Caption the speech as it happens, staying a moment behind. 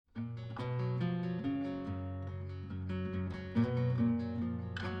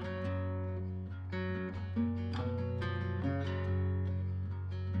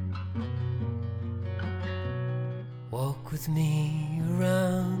Walk with me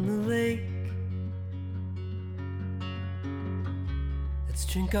around the lake. Let's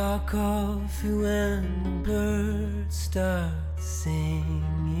drink our coffee when the birds start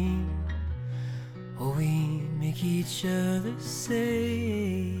singing, or we make each other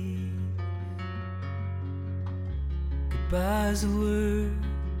say goodbye's a word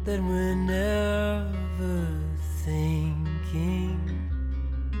that we're never thinking.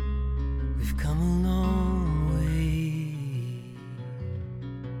 We've come a long way,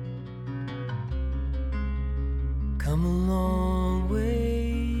 come a long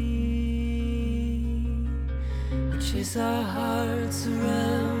way. We chase our hearts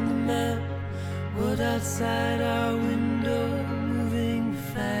around the map, world outside our window moving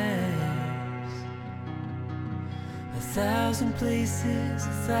fast. 1,000 places,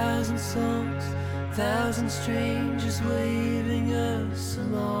 1,000 songs, 1,000 strangers waving us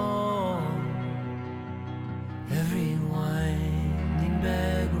along. Every winding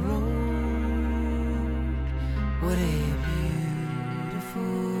back road, what a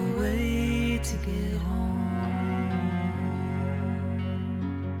beautiful way to get home.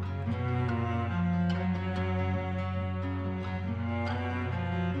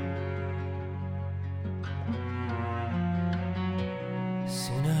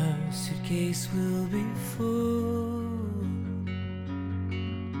 Soon our suitcase will be full.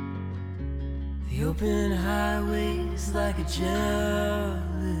 The open highways like a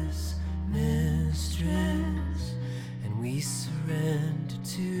jealous mistress, and we surrender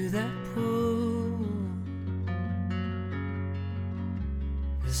to that pull.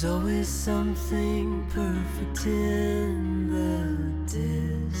 There's always something perfect in the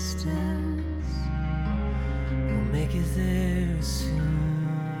distance. We'll make it there soon.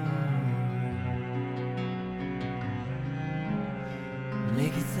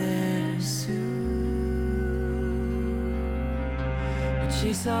 Make it there soon. We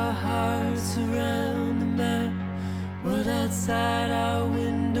chase our hearts around the map, world outside our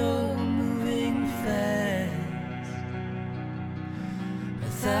window moving fast.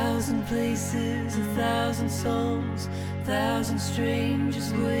 1,000 places, 1,000 songs, 1,000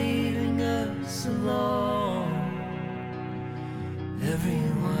 strangers waving us along. Every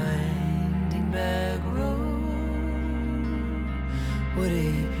winding back road, what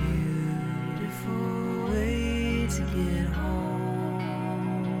a beautiful way to get home.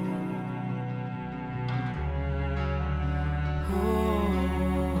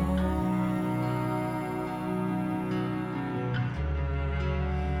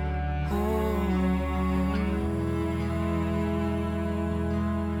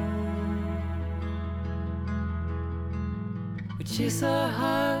 We chase our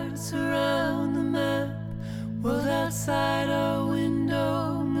hearts around the map, world outside our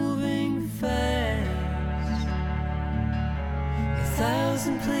window moving fast.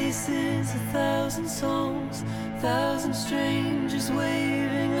 1,000 places, 1,000 songs, 1,000 strangers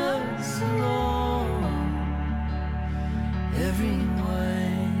waving us along. Every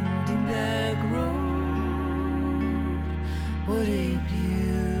winding back road, what a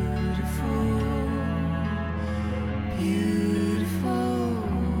beautiful, beautiful,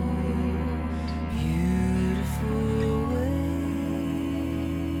 beautiful way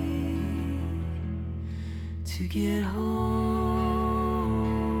to get home.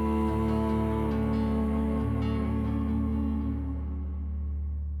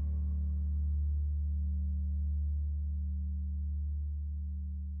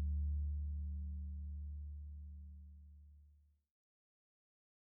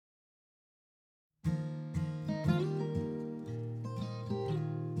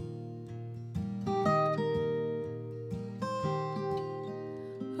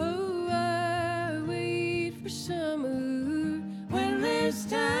 Oh, I wait for summer when there's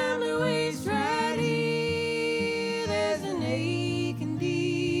time to waste right here. There's an aching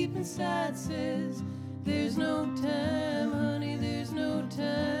deep inside says there's no time, honey, there's no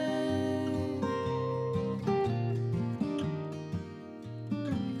time.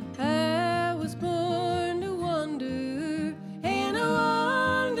 I was born to wander, and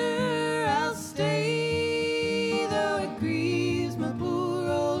I wonder I'll stay, though it grieves my poor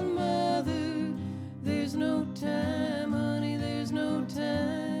old mother. There's no time, honey, there's no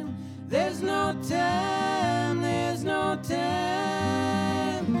time. There's no time, there's no time.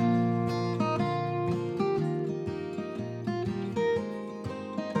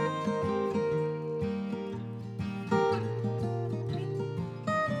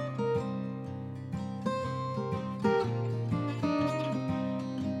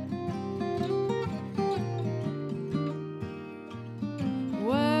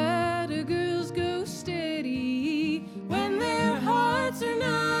 Why do girls go steady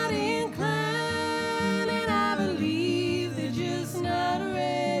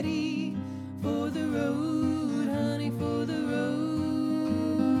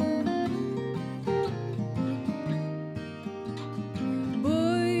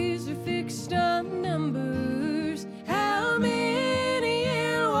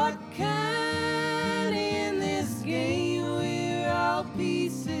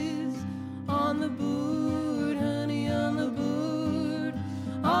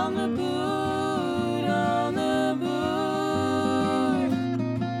on the board, on the board.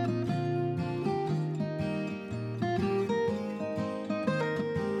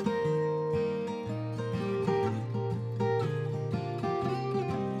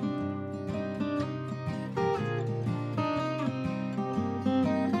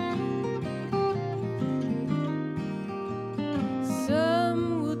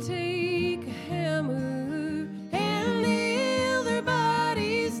 Some will take a hammer and nail their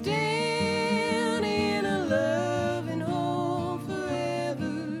bodies down in a loving home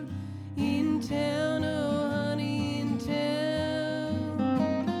forever. In town, oh honey, in town.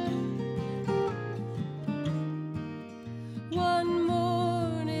 One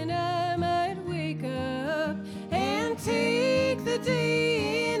morning I might wake up and take the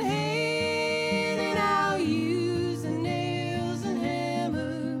day in hand, and I'll use the nails and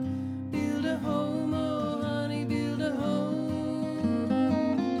hammer, build a home, oh honey, build a home.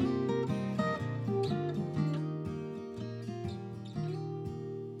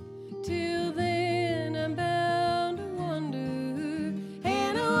 Till then I'm bound to wander,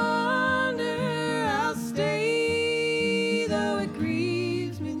 and I wonder I'll stay, though it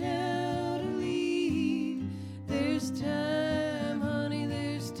grieves me now to leave. There's time, honey,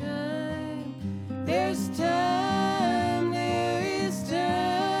 there's time. There's time, there is time.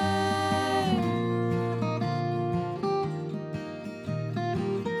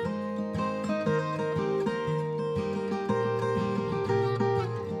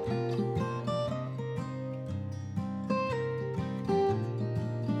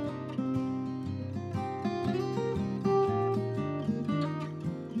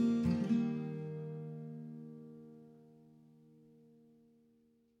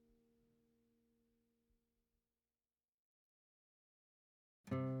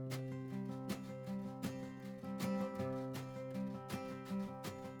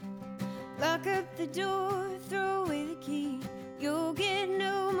 Lock up the door, throw away the key. You'll get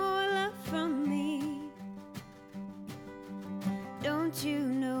no more love from me. Don't you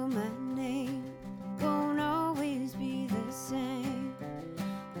know my name? Won't always be the same.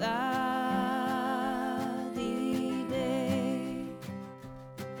 Day.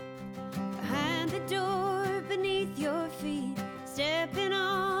 Behind the door, beneath your feet, stepping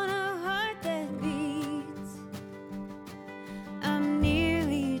on a heart that beats. I'm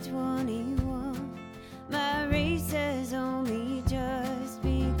nearly 21. My race has only just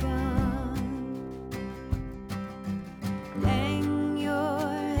begun. Hang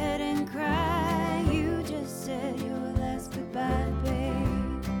your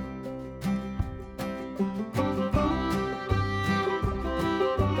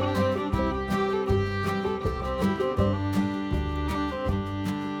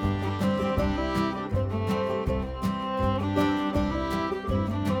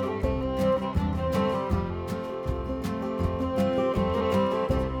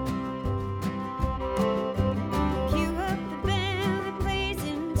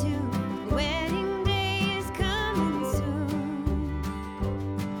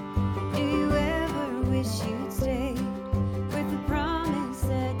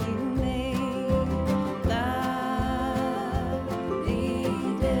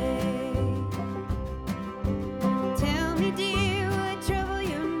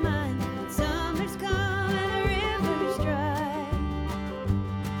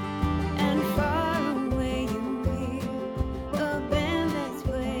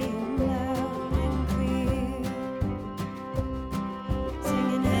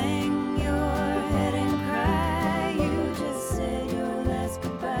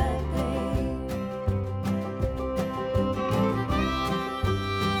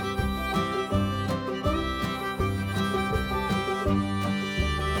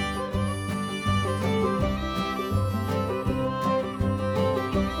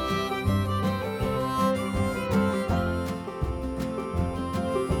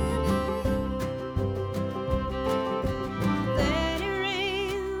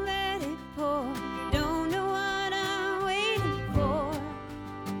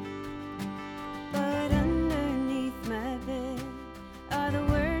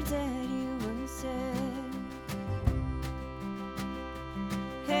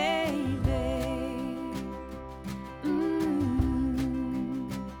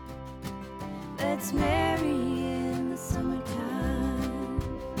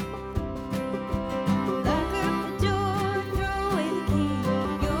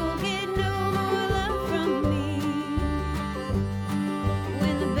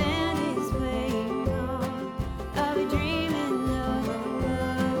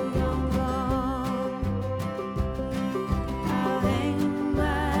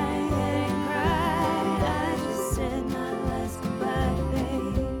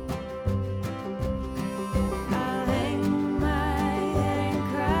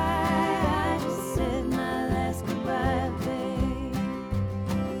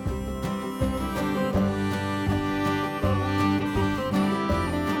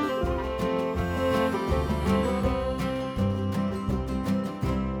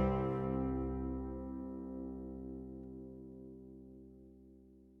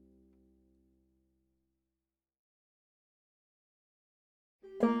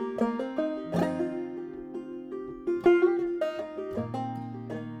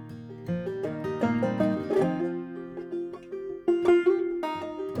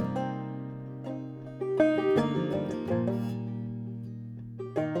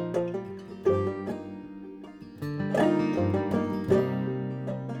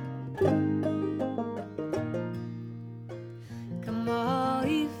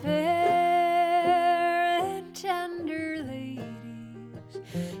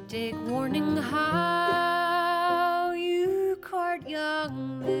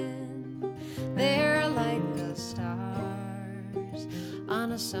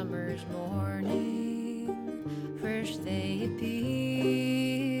summer's morning, fresh they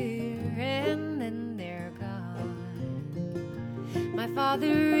appear, and then they're gone. My father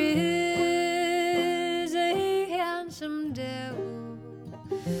is a handsome devil.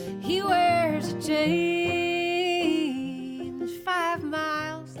 He wears a chain that's 5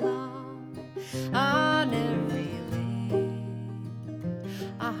 miles long. On every link,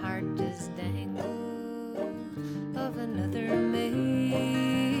 a heart does dangle of another maid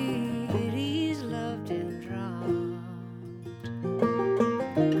he's loved and drowned.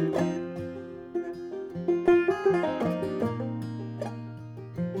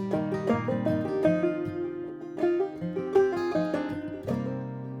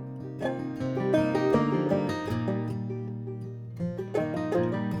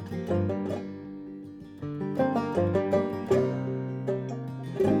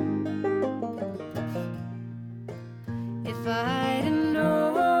 If I'd have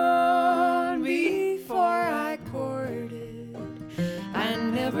known before I courted, I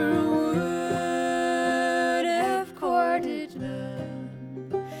never would have courted none.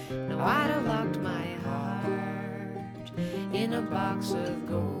 Now I'd have locked my heart in a box of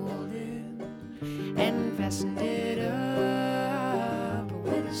golden and fastened it up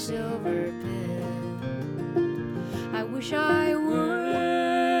with a silver pin. I wish I were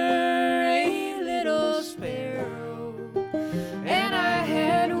a little sparrow, and I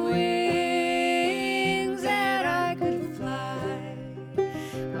had wings that I could fly.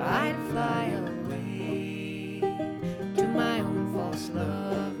 I'd fly away to my own false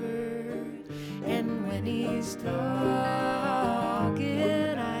lover, and when he's talking,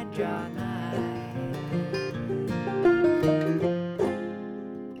 I'd draw nigh.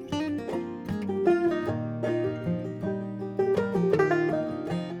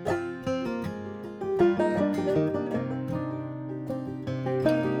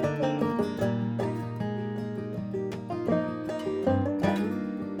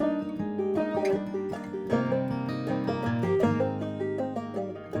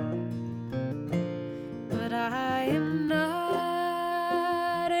 But I am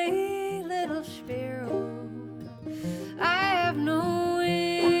not a little sparrow. I have no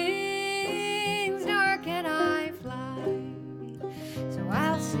wings, nor can I fly. So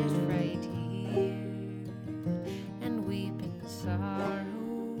I'll sit right here and weep in sorrow,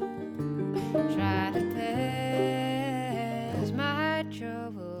 try to pass my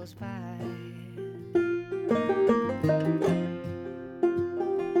troubles by.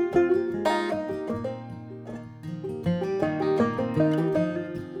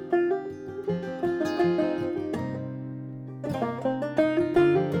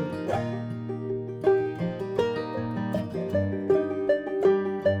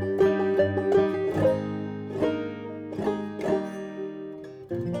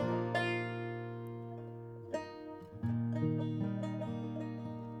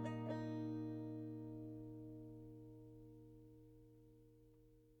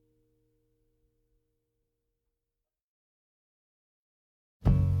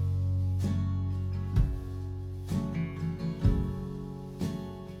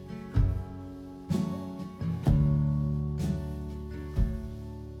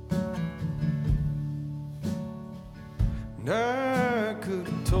 And I could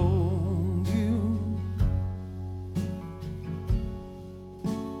have told you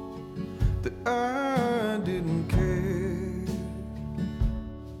that I didn't care,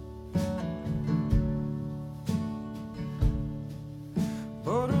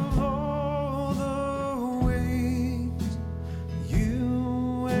 but of all the ways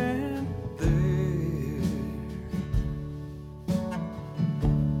you went there,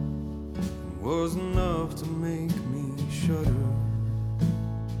 it was enough to make me shudder.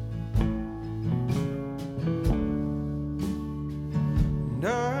 And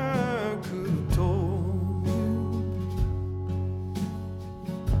I could have told you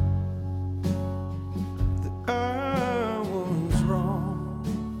that I was wrong,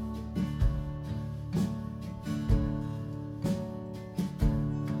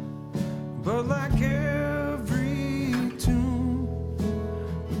 but like every tune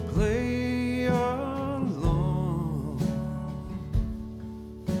we play along,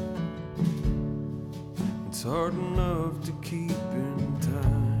 it's hard enough to keep in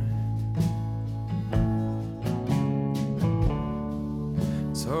time.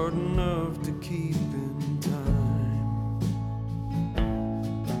 It's hard enough to keep in time.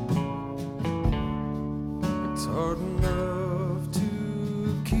 It's hard enough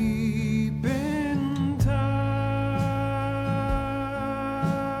to keep in time.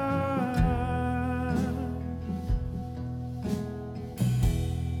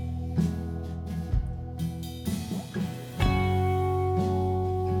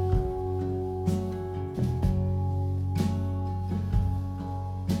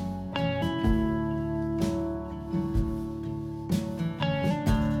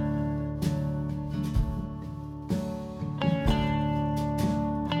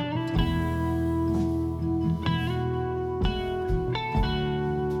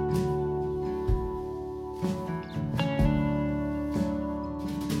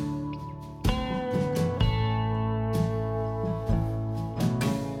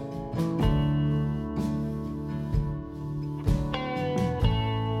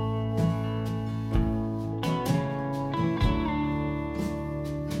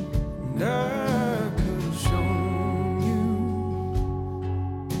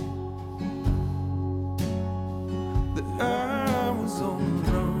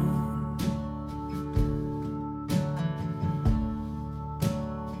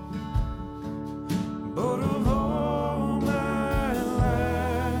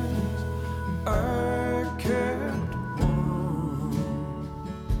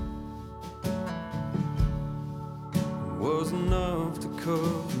 to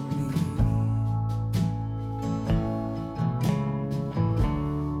cover me.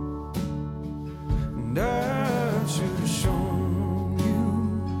 And I should have shown you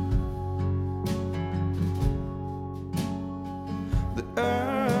that I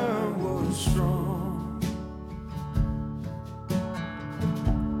was strong.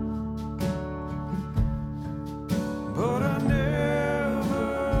 But I never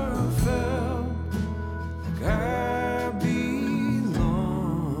felt like I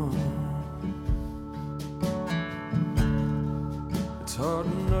belong. It's hard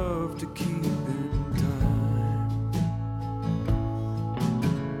enough to keep in time.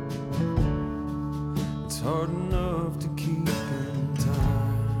 It's hard enough to keep in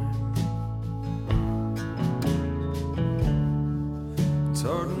time. It's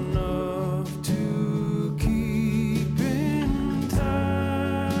hard enough to keep in time.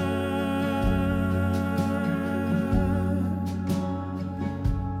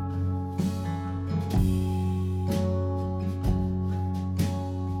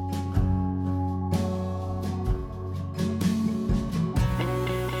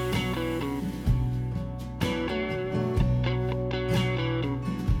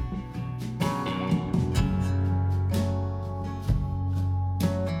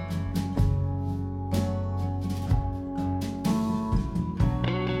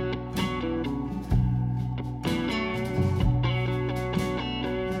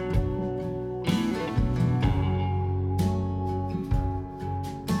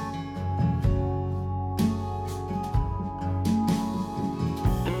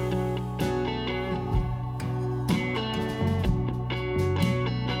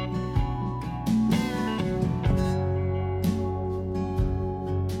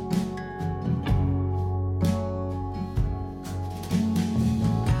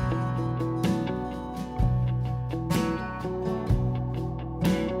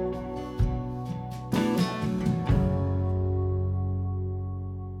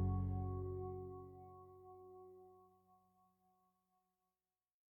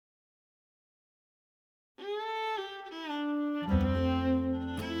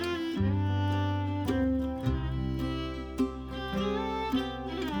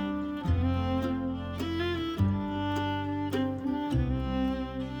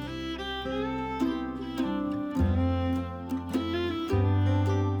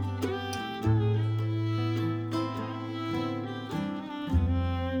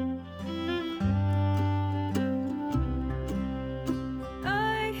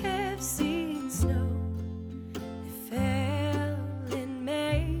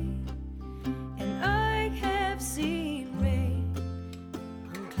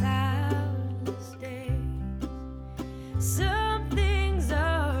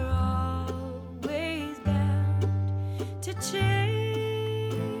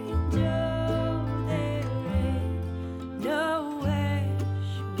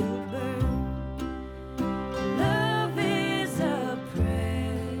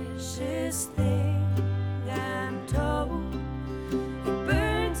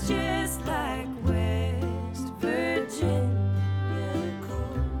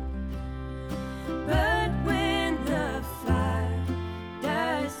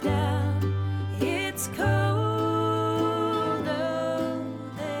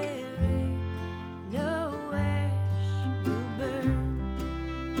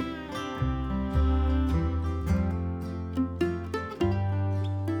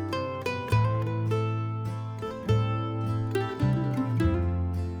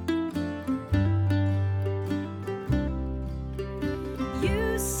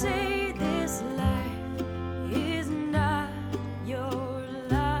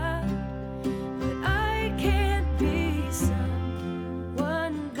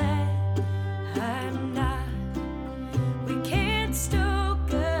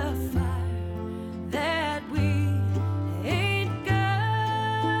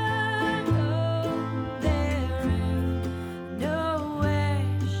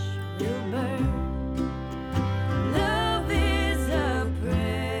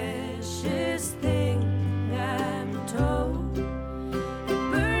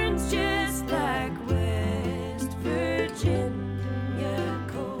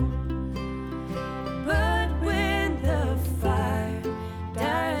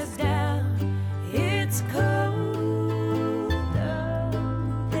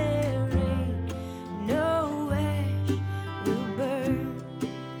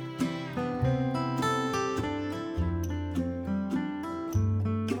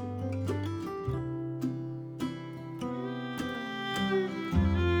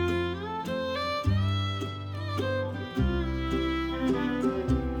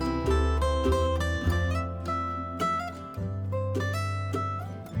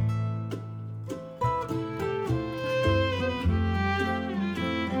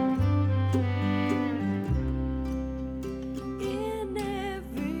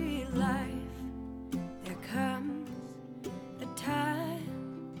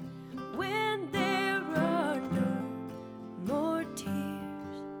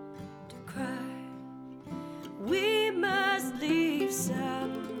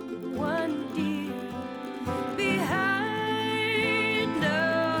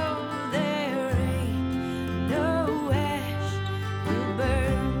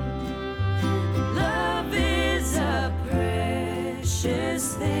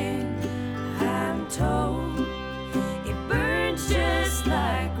 thing I'm told. It burns just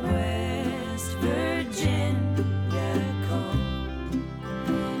like West Virginia coal.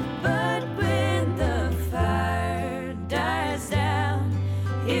 But when the fire dies down,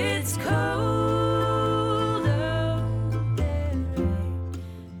 it's cold. Oh, there ain't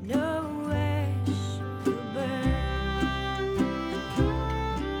no ash will burn.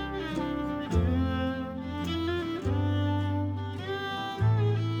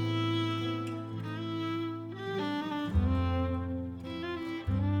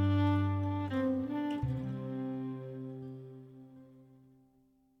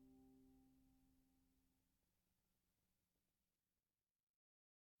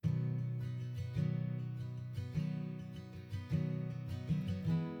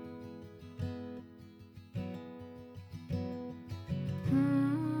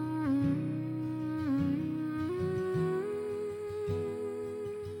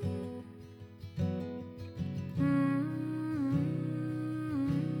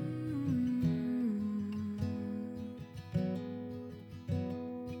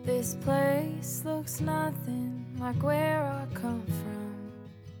 This place looks nothing like where I come from.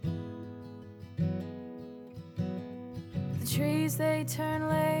 The trees, they turn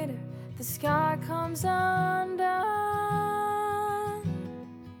later, the sky comes undone.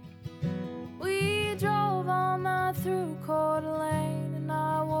 We drove all night through Coeur d'Alene, and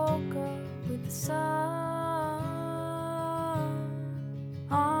I woke up with the sun.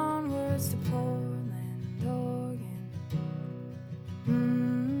 Onwards to Portland, Oregon.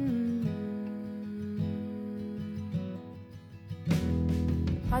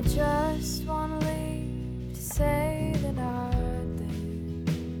 I just wanna leave to say that I did.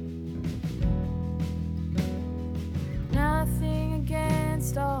 Nothing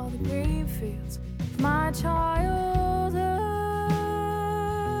against all the green fields of my childhood,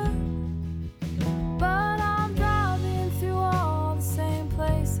 but I'm driving through all the same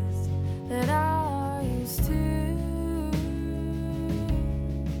places that I used to.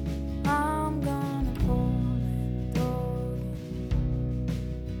 I'm gonna Portland, Oregon.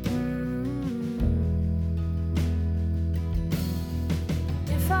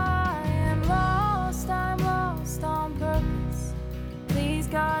 If I am lost, I'm lost on purpose. Please,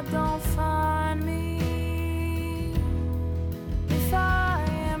 God, don't find me. If I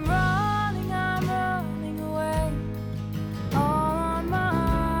am running, I'm running away, all on my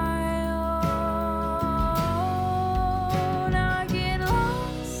own. I get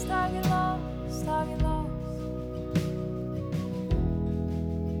lost, I get lost, I get lost.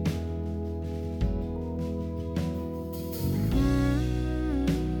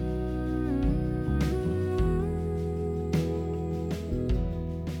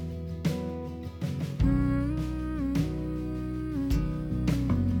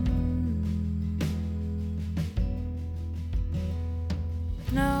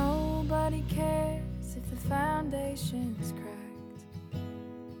 Nobody cares if the foundation's cracked,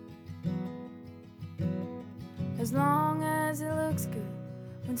 as long as it looks good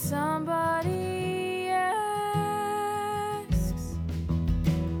when somebody asks.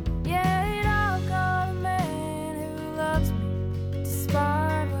 Yet I've got a man who loves me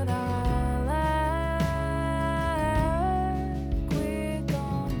despite what I lack. We're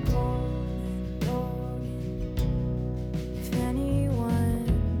gonna Portland, Oregon, if anyone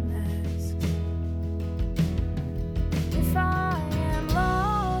asks. If I am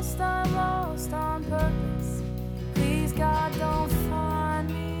lost, I'm lost on purpose. Please, God, don't find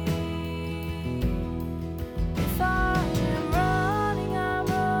me. If I am running, I'm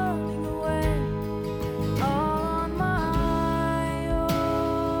running away, all on my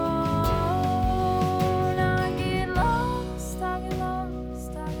own. I get lost, I get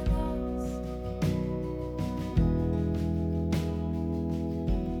lost, I get lost.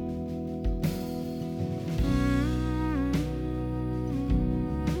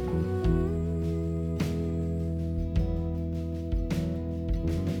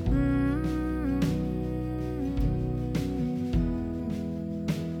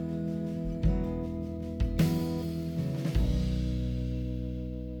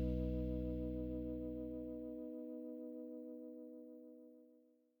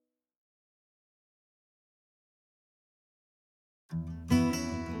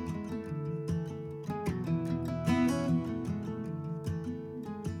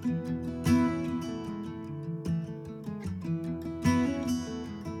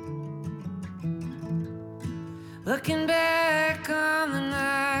 Looking back on the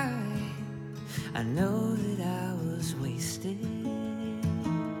night, I know that I was wasted.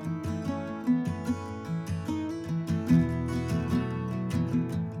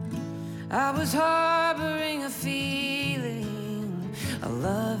 I was harboring a feeling, a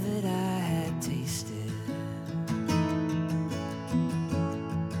love that I had tasted.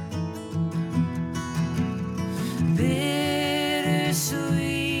 Bittersweet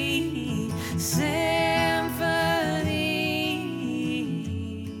symphony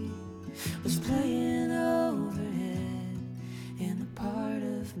was playing overhead, and a part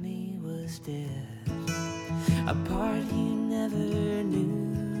of me was dead, a part you never knew.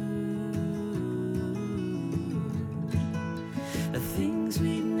 The things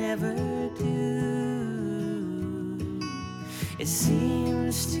we'd never do. It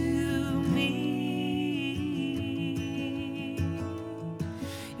seems to me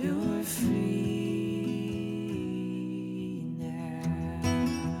you're free now.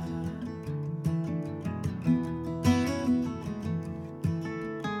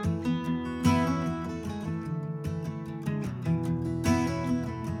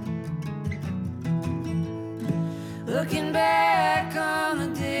 Looking back on the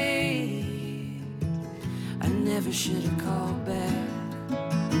day I never should have called back.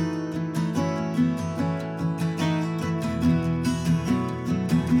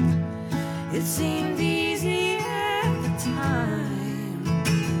 It seemed easy at the time,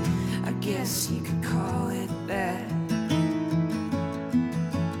 I guess you could call it that.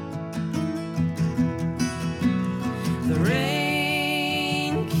 The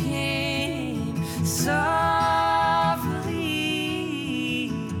rain came softly,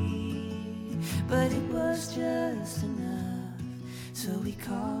 but it was just enough, so we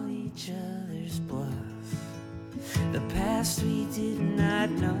call each other's bluff. The past we did not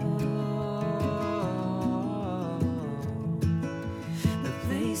know, the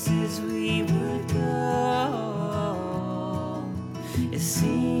places we would go. It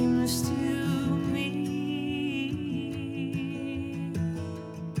seems to me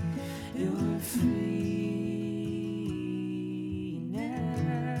you're free now.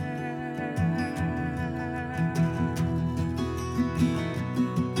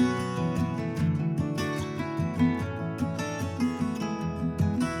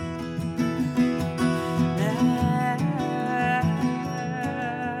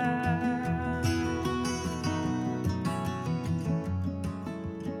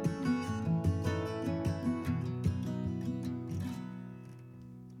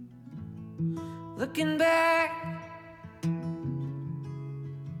 Looking back,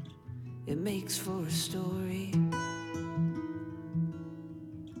 it makes for a story.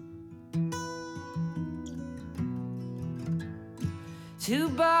 Two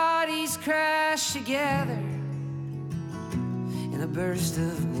bodies crash together in a burst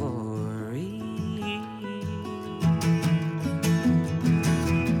of glory.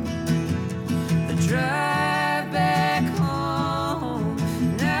 The drive back home,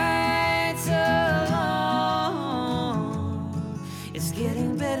 nights alone, it's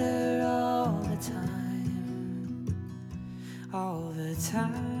getting better all the time, all the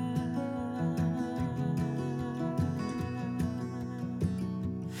time.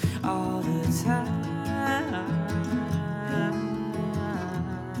 All the time,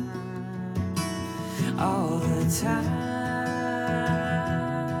 all the time,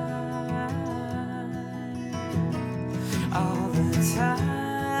 all the time.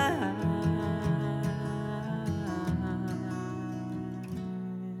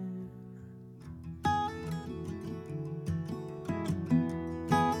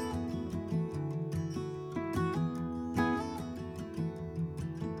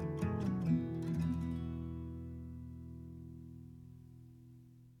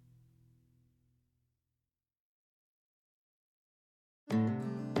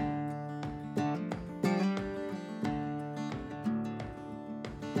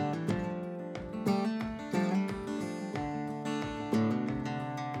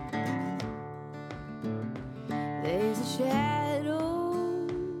 There's a shadow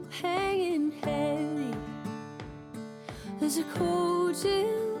hanging heavy. There's a cold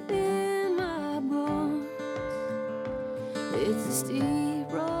chill in my bones. It's a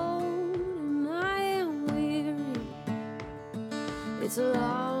steep road and I am weary. It's a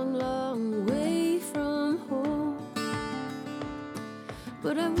long, long way from home,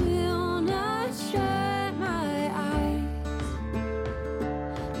 but I will not shut my eyes.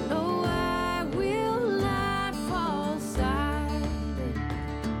 No, I will not fall silent.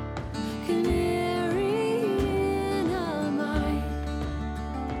 Canary in a mine.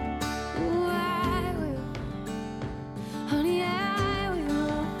 Oh, I will, honey, I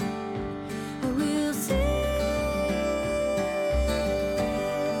will sing.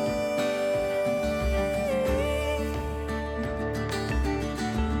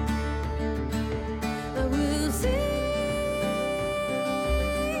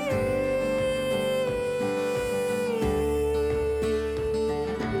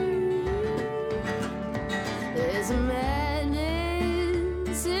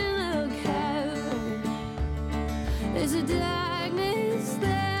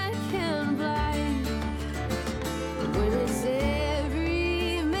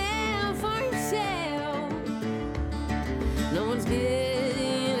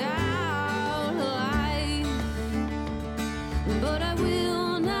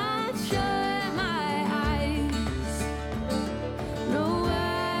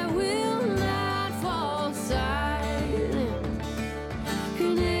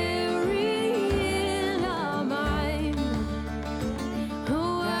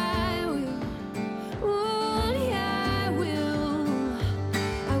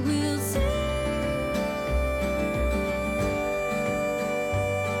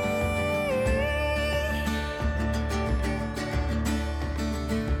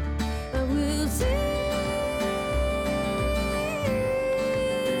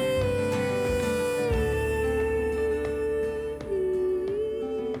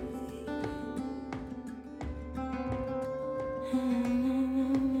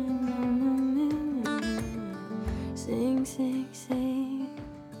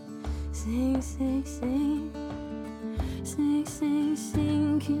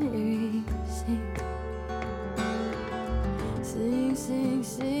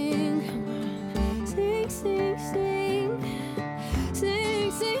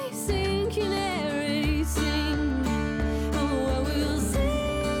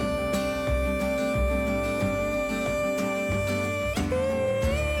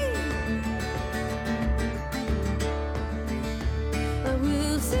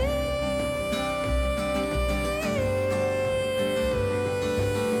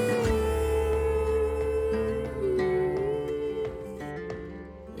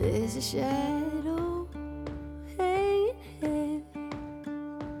 a shadow hanging heavy.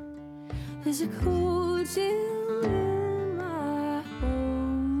 There's a cold chill in my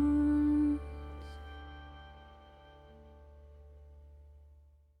bones.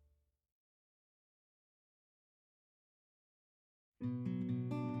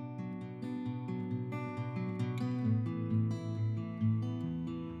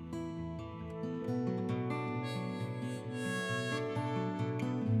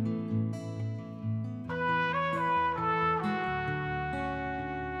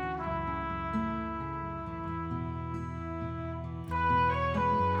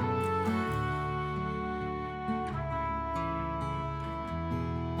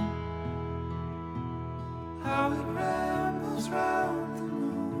 How it rambles round the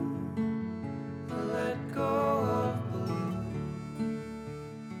moon, the let go of balloon.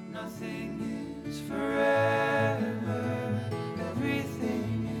 Nothing is forever,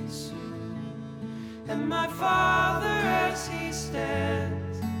 everything is soon. And my father as he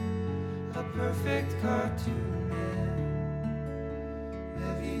stands, a perfect cartoon man,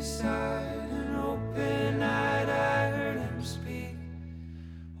 heavy-sighed and open-eyed, I heard him speak.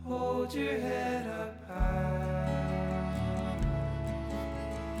 Hold your head up high.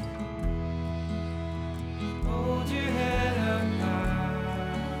 Hold your head up high.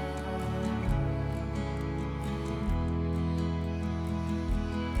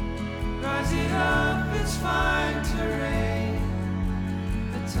 Rise it up, it's fine to rain.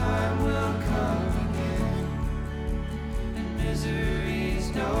 The time will come again. And misery's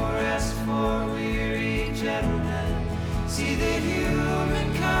no rest for weary gentlemen. See that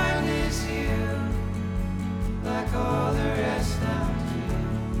humankind is here, like all the rest now do.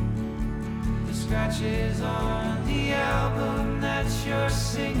 The scratches on the album that you're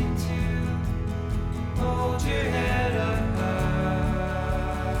singing to. Hold your head up high.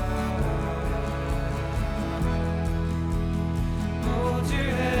 Hold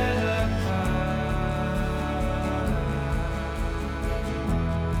your head up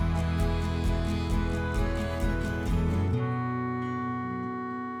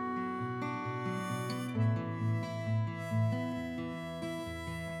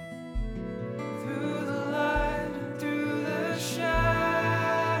through the light and through the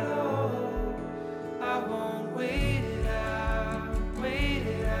shadow. I won't wait it out, wait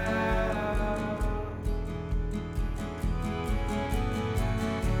it out.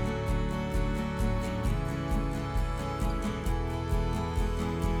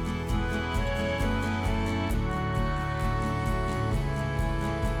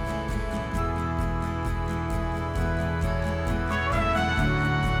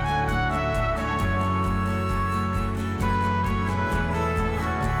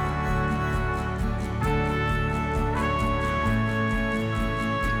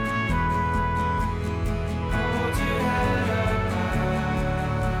 Hold your head up high.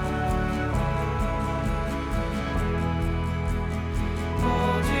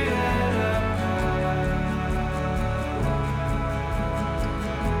 Hold your head up high.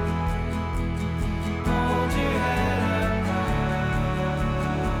 Hold your head up high.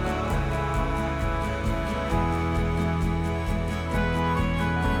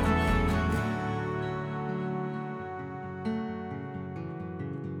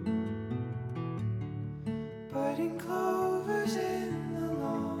 Budding clovers in the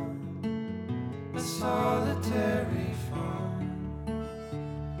lawn, a solitary farm.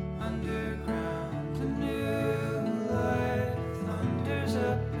 Underground, a new life thunders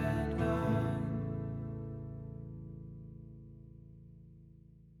up and on.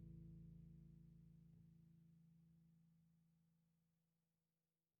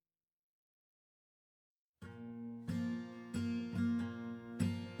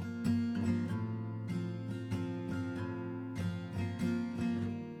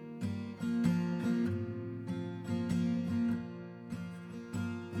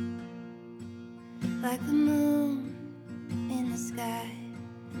 Like the moon in the sky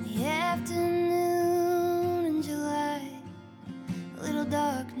in the afternoon in July. A little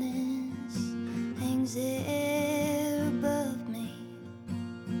darkness hangs there above me.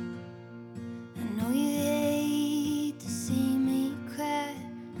 I know you hate to see me cry.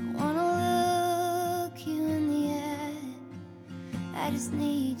 I wanna look you in the eye. I just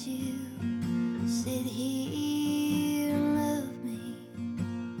need you to sit here and love me.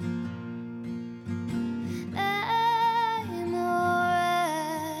 I'm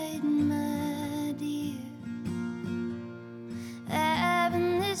alright, my dear. I've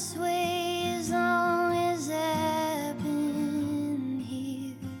been this way as long as I've been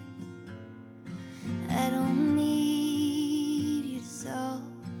here. I don't need you to solve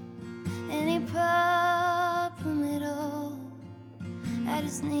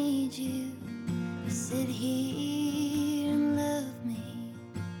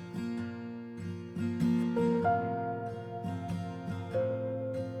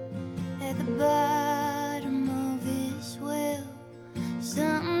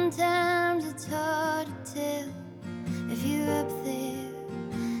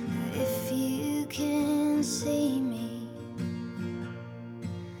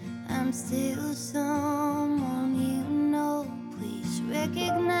still someone you know. Please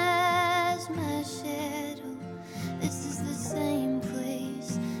recognize my shadow. This is the same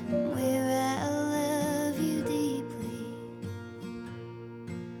place where I love you deeply.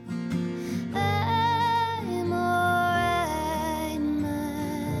 I'm alright,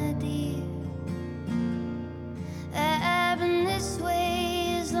 my dear. I've been this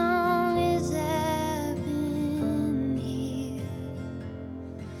way as long as I've been here.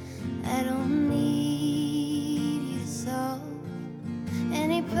 I don't need you to solve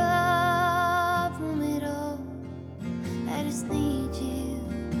any problem at all. I just need you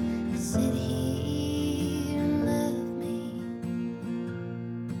to sit here and love me.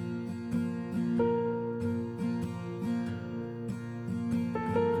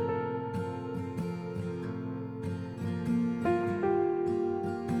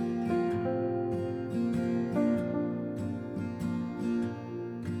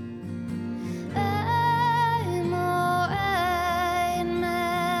 I'm alright,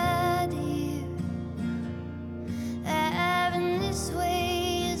 my dear. I've been this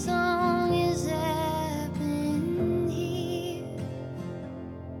way as long as I've been here.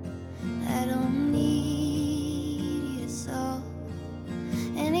 I don't need you to solve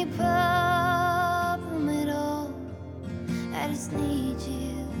any problem at all. I just need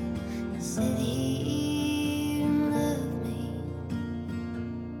you to sit here and love me.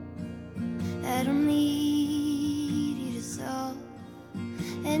 I don't need you to solve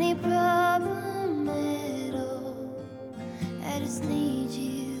any problem at all. I just need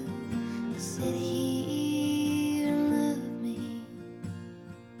you to sit here and love me.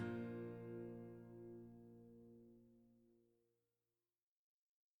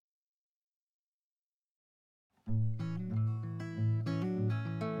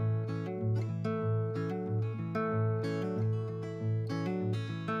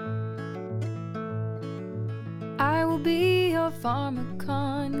 I will be your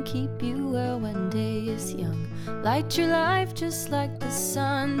pharmacon, keep you well when day is young. Light your life just like the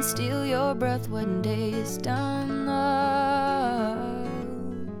sun, steal your breath when day is done. Love,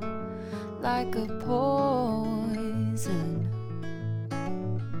 like a poison.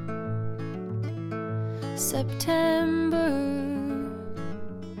 September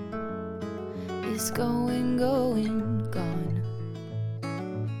is going, gone.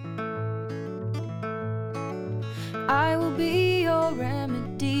 I will be your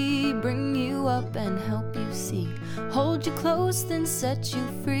remedy, bring you up and help you see. Hold you close, then set you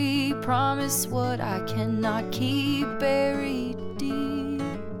free. Promise what I cannot keep. Buried deep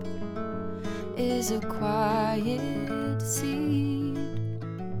is a quiet seed.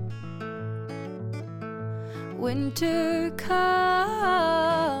 Winter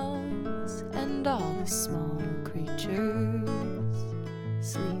comes and all the small creatures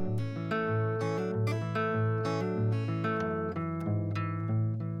sleep.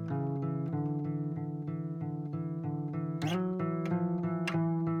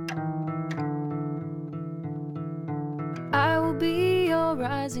 I will be your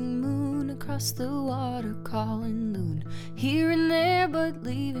rising moon, across the water calling loon. Here and there but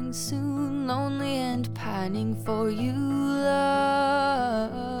leaving soon, lonely and pining for you, love.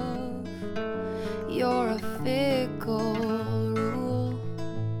 You're a fickle rule.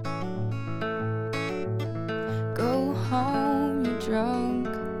 Go home, you're drunk.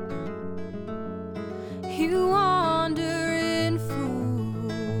 You wandering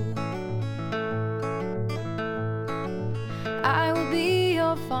fool. I will be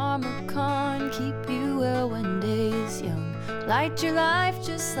your pharmacon, keep you well when day is young. Light your life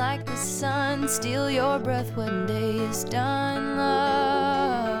just like the sun, steal your breath when day is done.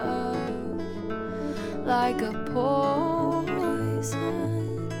 Love, like a poison.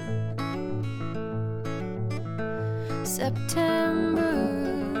 September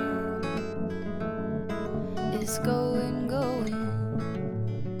is going, going.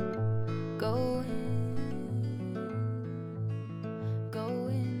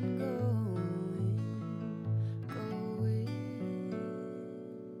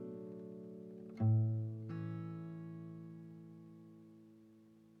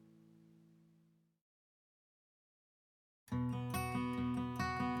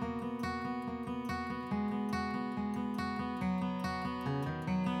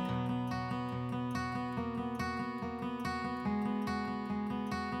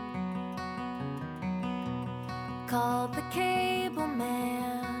 Called the cable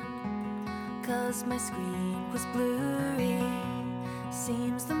man, 'cause my screen was blurry.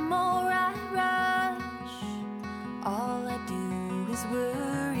 Seems the more I rush, all I do is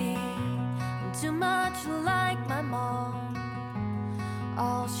worry. I'm too much like my mom,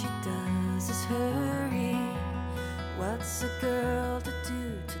 all she does is hurry. What's a girl to do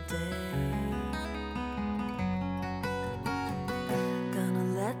today? Gonna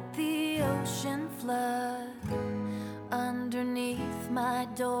let the ocean flood underneath my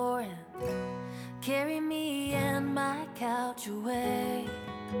door and carry me and my couch away.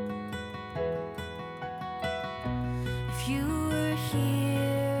 If you were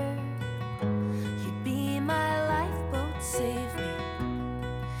here, you'd be my lifeboat, save me.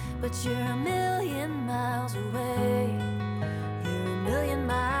 But you're a million miles away. You're a million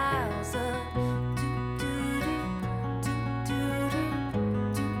miles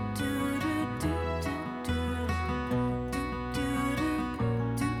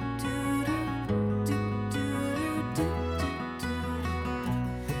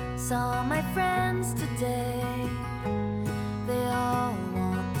Saw my friends today. They all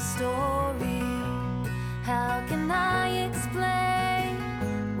want the story. How can I explain?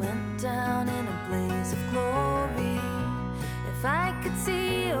 Went down in a blaze of glory. If I could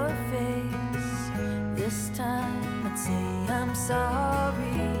see your face this time, I'd say I'm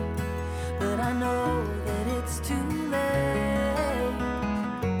sorry. But I know that it's too late.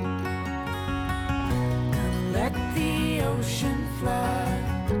 Gonna let the ocean flood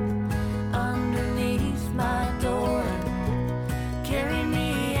underneath my door and carry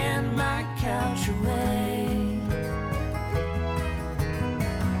me and my couch away.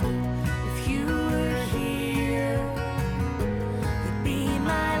 If you were here, you'd be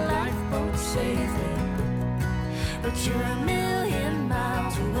my lifeboat, save me. But you're a million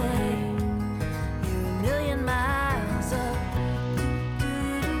miles away. You're a million miles up.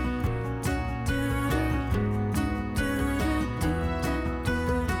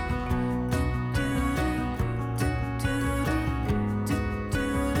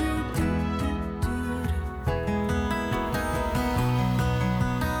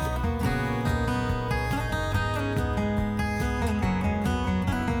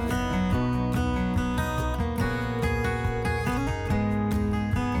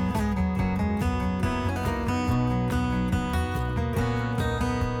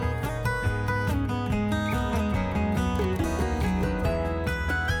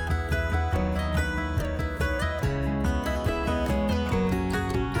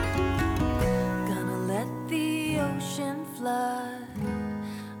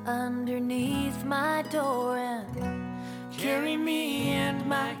 Underneath my door and carry me and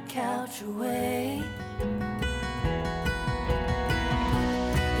my couch away.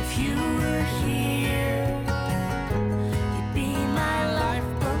 If you were here, you'd be my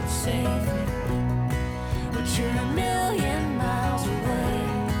lifeboat, save me. But you're a million miles away.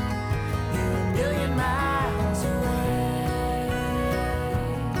 You're a million miles away.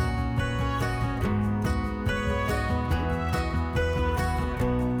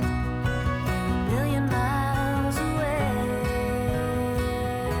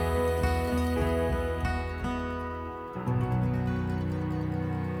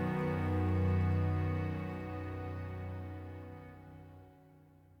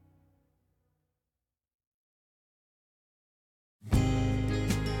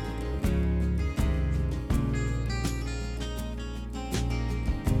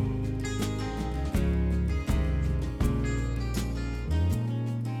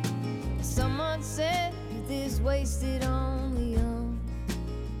 Someone said youth is wasted on the young.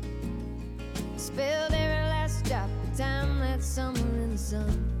 Spilled every last drop of time that summer in the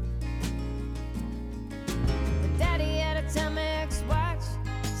sun. But Daddy had a Timex watch,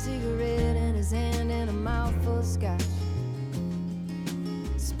 cigarette in his hand and a mouthful of scotch,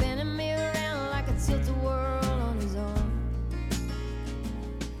 spinning me around like a tilt-a-whirl on his arm.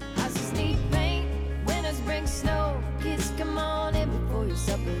 Houses need paint, winters bring snow. Kids, come on in before your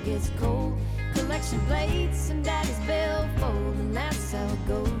supper gets cold. Collection plates and Daddy's billfold, and that's how it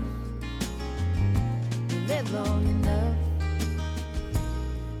goes. You live long enough,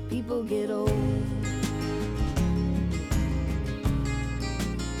 people get old.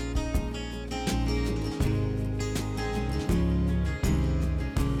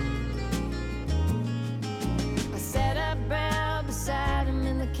 I sat up brown beside him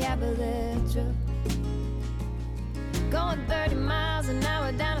in the cab of their truck, going 30 miles an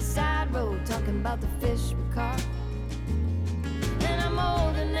hour down a side road, talking about the fish we caught. And I'm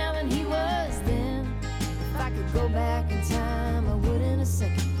older now than he was then. If I could go back in time, I would in a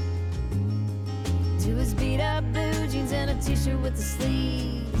second. To his beat up blue jeans and a t-shirt with the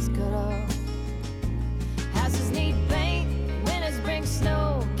sleeves cut off. Houses need paint, winters bring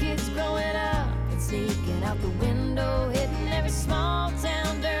snow. Kids growing up and sneaking out the window, hitting every small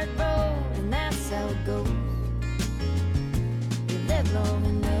town dirt road, and that's how it goes. You live long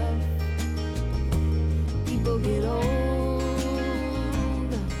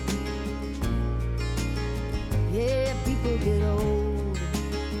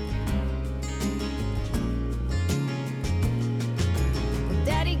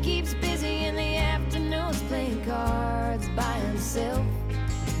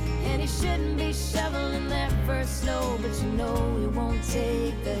shouldn't be shoveling that first snow, but you know you won't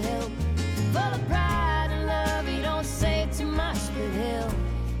take the help. Full of pride and love, he don't say too much, but hell,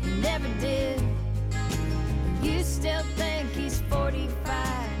 he never did. You still think he's 45,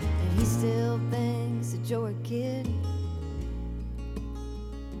 and he still thinks that you're a kid.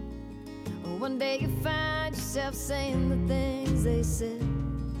 One day you find yourself saying the things they said.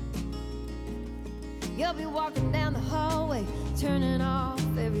 You'll be walking down the hallway, turning off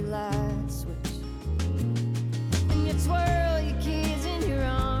every light switch, and you twirl your kids in your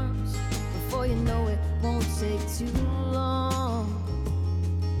arms. Before you know it, won't take too long.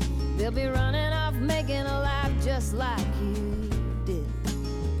 They'll be running off, making a life just like you did.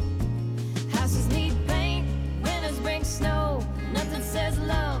 Houses need paint, winters bring snow. Nothing says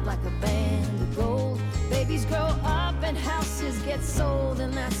love like a band of gold. Babies grow up and houses get sold,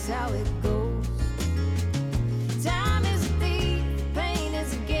 and that's how it goes. Time is a thief, pain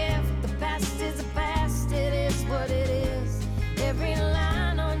is a gift. The past is a past, it is what it is. Every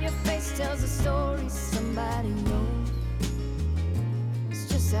line on your face tells a story somebody knows. It's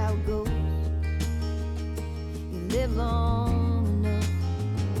just how it goes. You live long enough,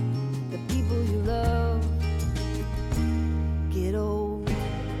 the people you love get old.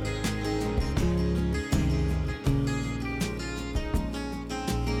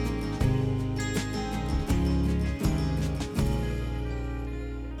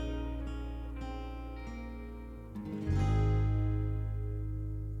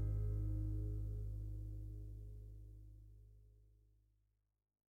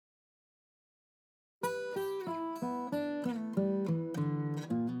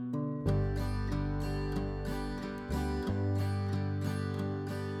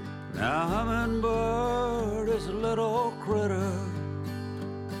 Now hummingbird is a little critter.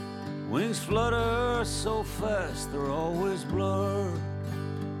 Wings flutter so fast they're always blurred.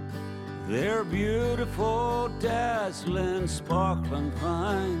 They're beautiful, dazzling, sparkling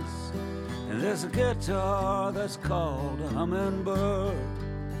pines. And there's a guitar that's called a hummingbird.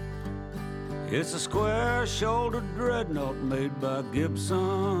 It's a square-shouldered dreadnought made by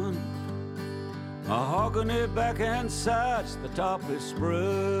Gibson. Mahogany back and sides, the top is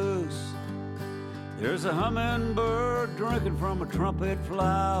spruce. There's a hummingbird drinking from a trumpet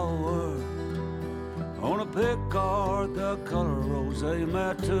flower on a pickguard the color rose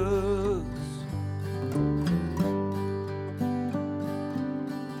mattoos.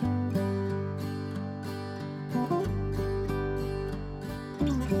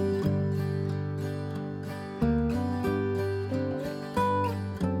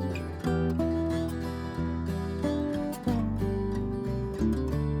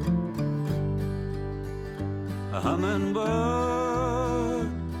 Hummingbird,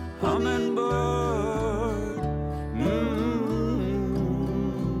 hummingbird,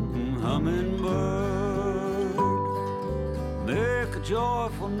 hummingbird, make a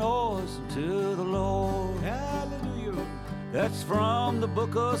joyful noise unto the Lord. Hallelujah. That's from the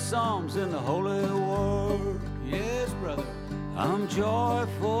book of Psalms in the Holy Word. Yes, brother. I'm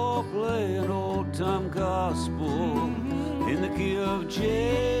joyful playing old time gospel in the key of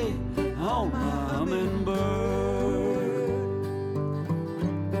J on my hummingbird.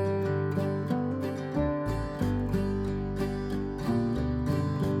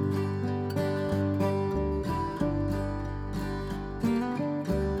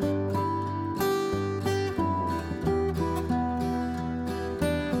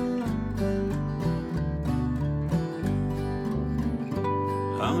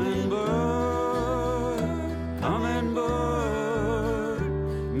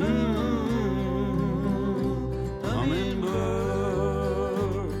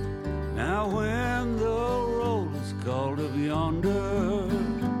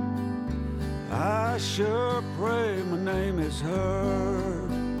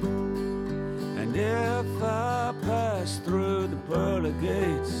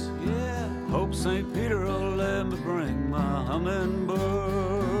 St. Peter will let me bring my hummingbird,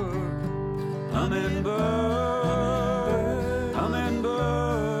 hummingbird,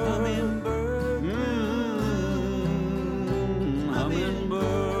 hummingbird, hummingbird,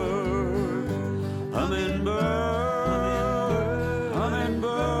 hummingbird, hummingbird,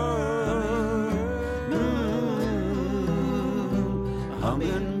 hummingbird,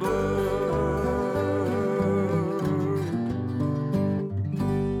 hummingbird.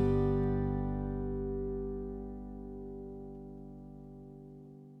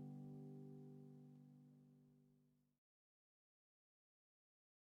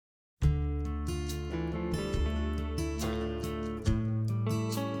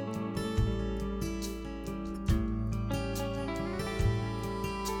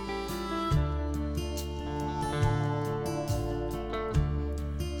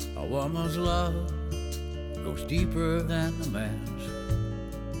 woman's love goes deeper than the man's,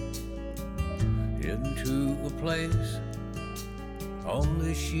 into a place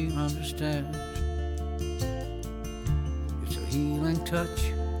only she understands. It's a healing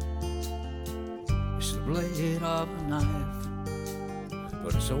touch, it's the blade of a knife,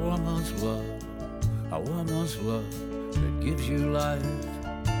 but it's a woman's love that gives you life.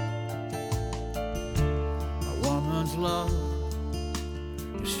 A woman's love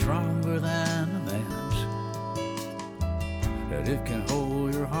is stronger than a man's, that it can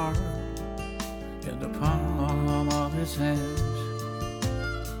hold your heart in the palm of its hands.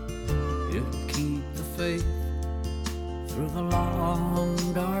 It'll keep the faith through the long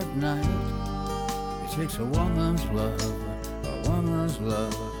dark night. It takes a woman's love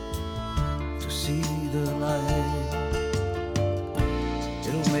to see the light.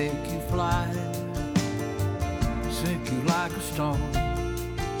 It'll make you fly, sink you like a stone.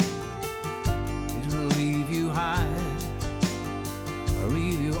 It'll leave you high, or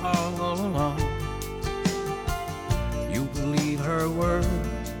leave you all alone. You believe her word,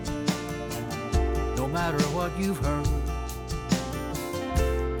 no matter what you've heard.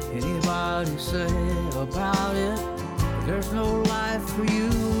 Anybody say about it, there's no life for you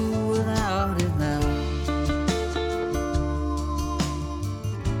without it now.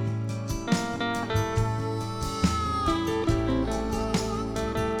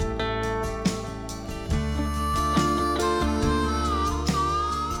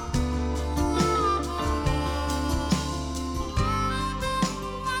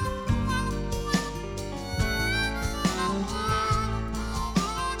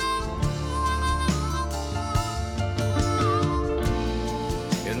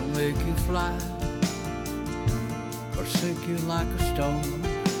 Fly or sink you like a stone.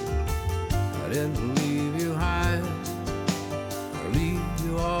 I didn't leave you high or leave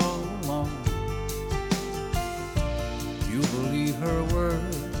you all alone. You believe her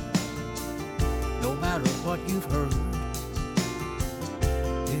word, no matter what you've heard.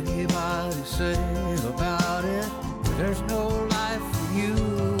 Anybody say about it, there's no life for you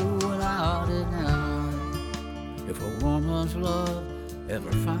without it now. If a woman's love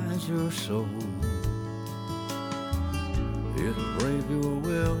ever finds your soul, it'll break your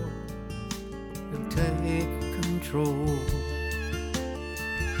will and take control.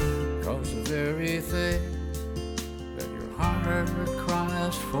 'Cause the very thing that your heart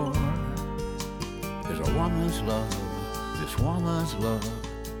cries for is a woman's love, this woman's love,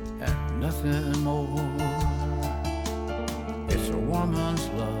 and nothing more. It's a woman's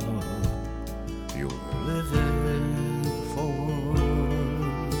love you're living for.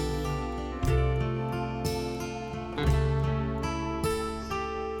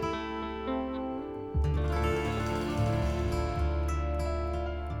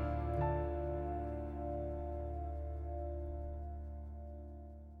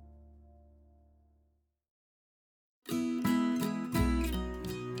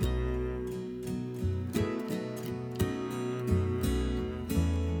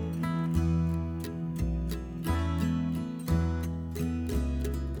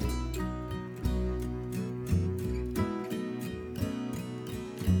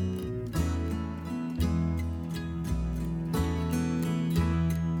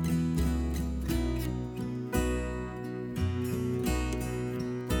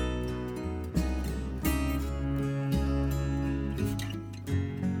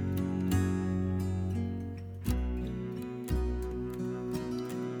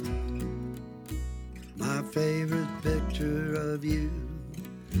 My favorite picture of you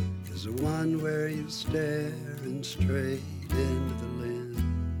is the one where you staring straight into the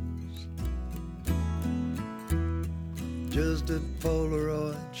lens. Just a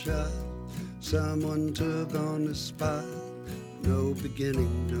Polaroid shot someone took on the spot, no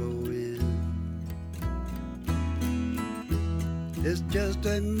beginning, no end. It's just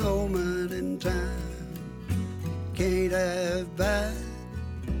a moment in time, can't have back.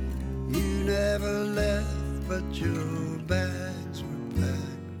 You never left, but your bags were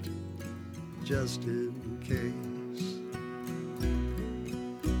packed just in case.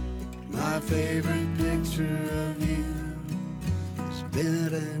 My favorite picture of you is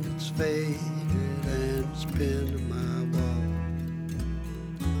bent and it's faded and it's pinned to my wall.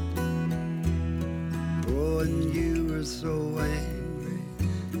 Oh, and you were so angry,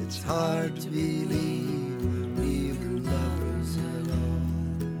 it's hard to believe we were lovers at all.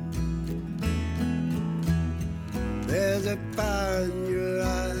 There's a fire in your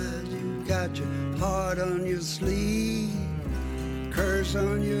eyes, you got your heart on your sleeve, curse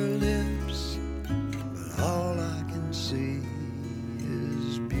on your lips, but all I can see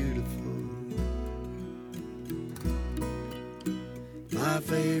is beautiful My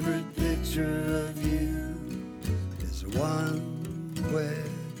favorite picture of you is the one where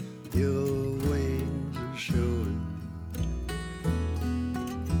your wings are showing.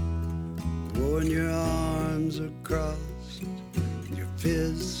 When your arms are crossed, your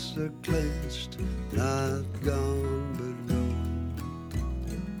fists are clenched, not gone but gone.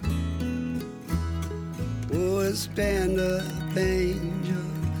 Oh, stand up, angel,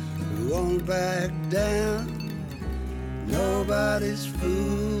 who won't back down. Nobody's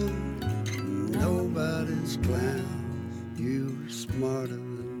fool, nobody's clown. You're smarter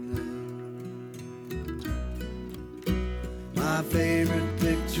than them. My favorite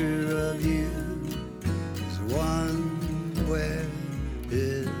picture of you is the one where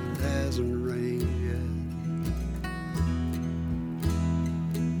it hasn't rained yet.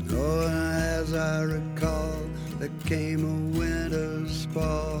 Oh, and as I recall, there came a winter's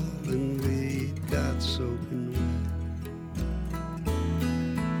fall and we got soaking wet.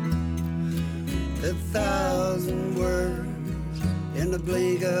 1,000 words in the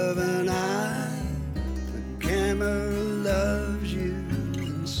blink of an eye. The camera loves you,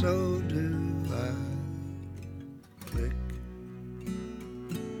 and so do I. Click.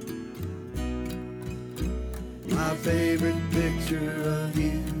 My favorite picture of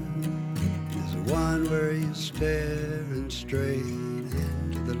you is the one where you're staring straight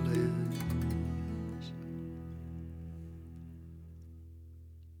into the lens.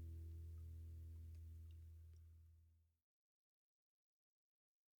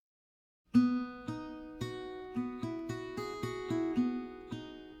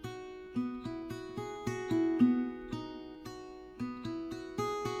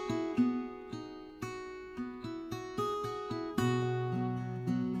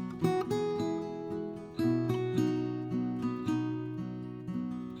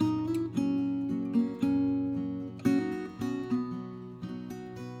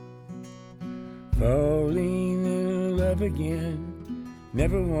 Falling in love again,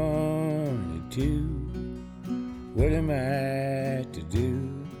 never wanted to. What am I to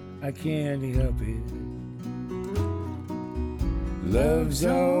do? I can't help it. Love's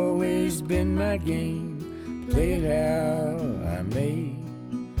always been my game, play it how I may.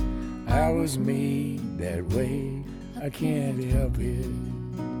 I was made that way, I can't help it.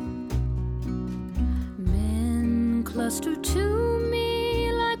 Men cluster to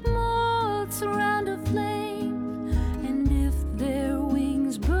me like moths around a flame, and if their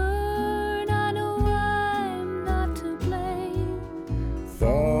wings burn, I know I'm not to blame.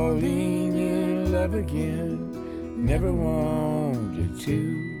 Falling in love again, never wanted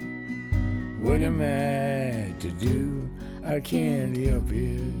to. What am I to do? I can't help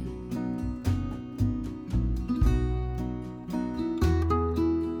it.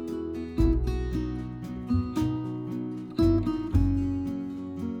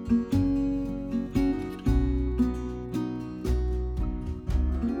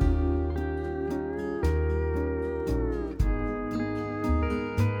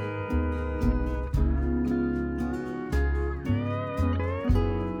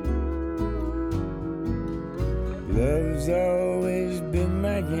 Love's always been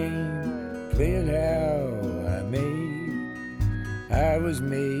my game, play it how I may. I was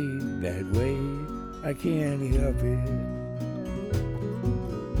made that way, I can't help it.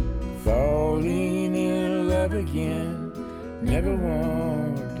 Falling in love again, never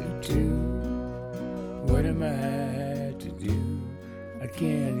wanted to. What am I to do? I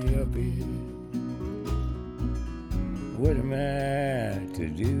can't help it. What am I to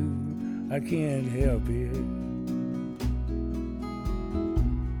do? I can't help it.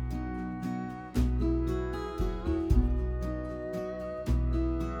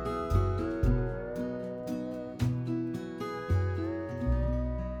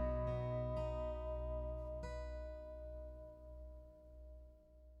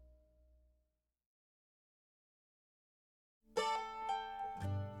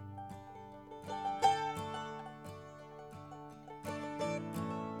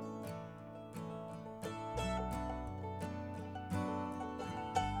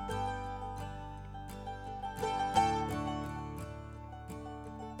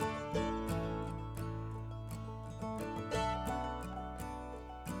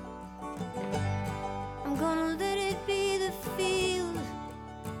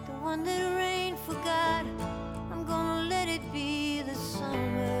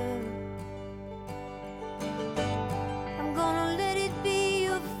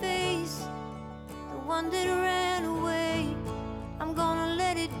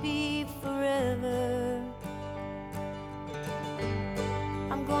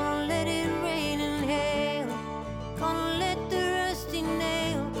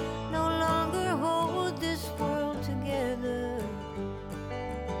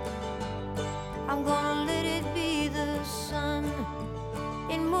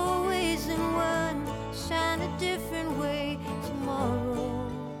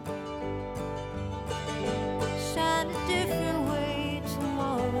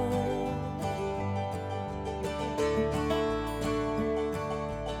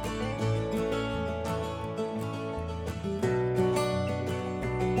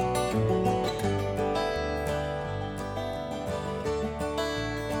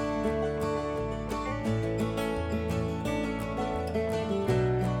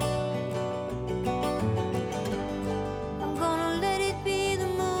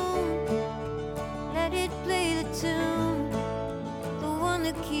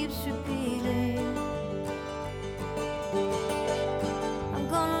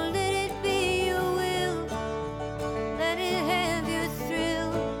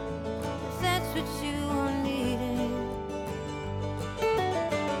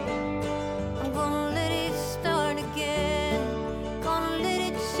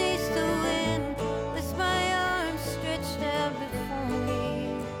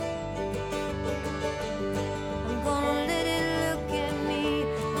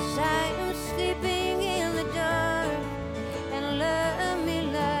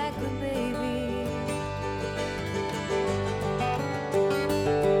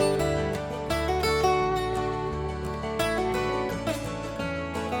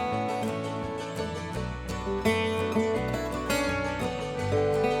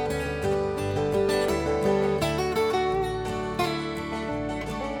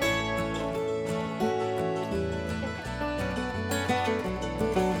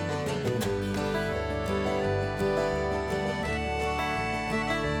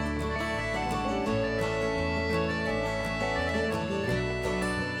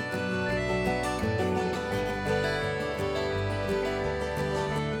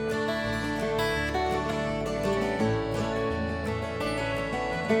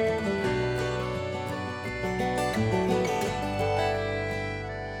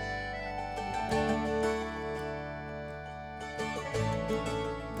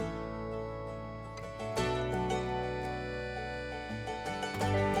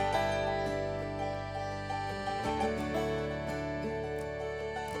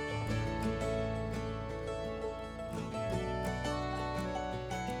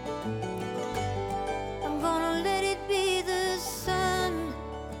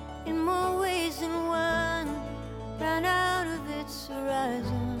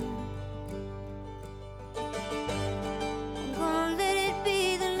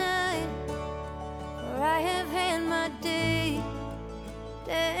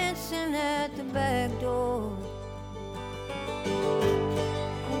 dancing at the back door.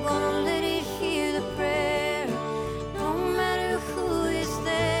 I'm gonna let it hear the prayer, no matter who is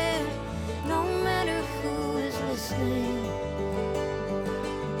there, no matter who is listening.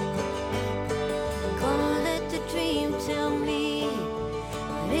 Gonna let the dream tell me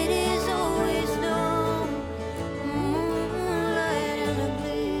that it is always known. Moonlight and the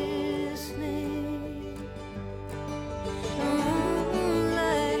glistening,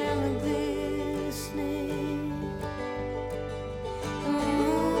 moonlight and the glistening,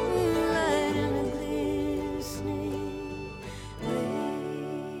 moonlight and the glistening waves.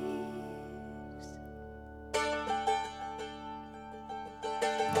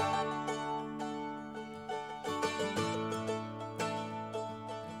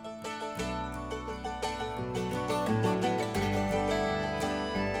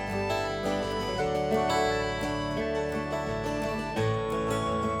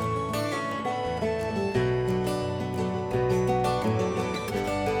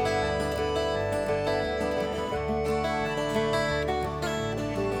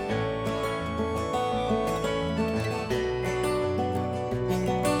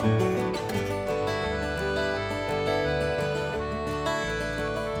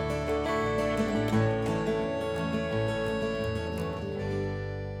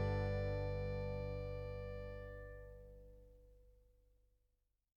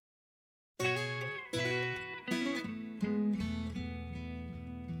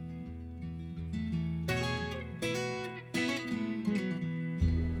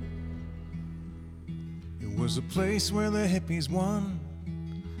 It was a place where the hippies won,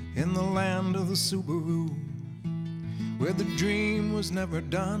 in the land of the Subaru, where the dream was never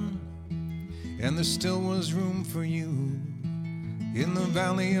done, and there still was room for you. In the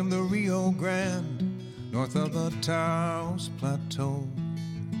valley of the Rio Grande, north of the Taos Plateau,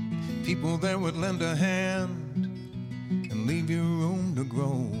 people there would lend a hand and leave you room to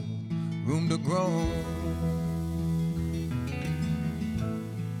grow, room to grow.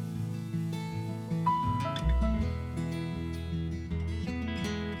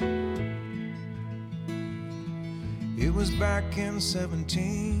 It was back in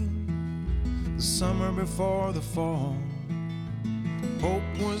 17, the summer before the fall. Hope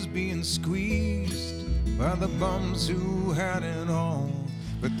was being squeezed by the bums who had it all.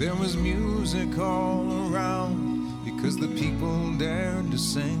 But there was music all around because the people dared to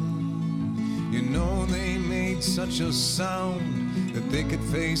sing. You know, they made such a sound that they could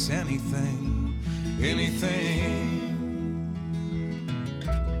face anything, anything.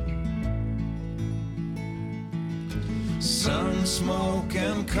 Sun, smoke,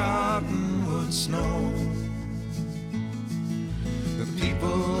 and cottonwood snow. The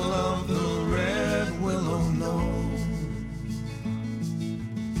people of the red willow know.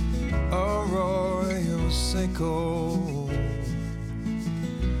 Arroyo Seco,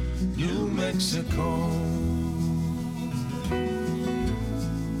 New Mexico.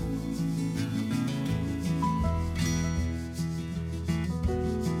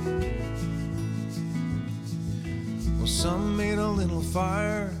 Well, some made a little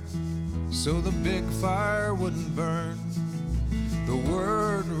fire so the big fire wouldn't burn. The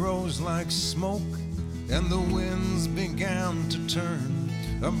word rose like smoke and the winds began to turn.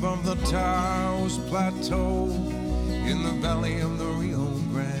 Above the Taos Plateau, in the valley of the Rio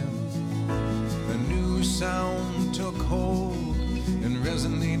Grande, a new sound took hold and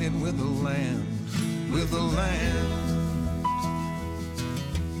resonated with the land, with the land.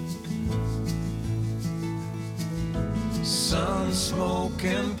 Sun, smoke,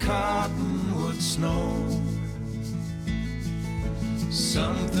 and cottonwood snow.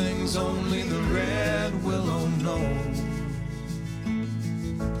 Some things only the red willow knows.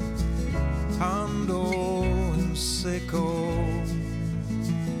 Hondo and Seco,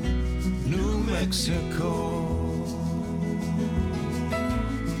 New Mexico.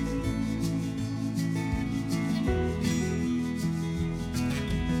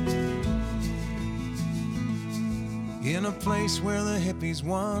 In a place where the hippies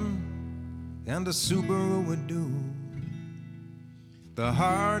won and a Subaru would do. The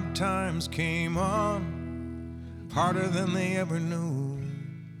hard times came on, harder than they ever knew.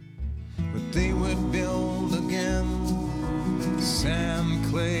 But they would build again, sand,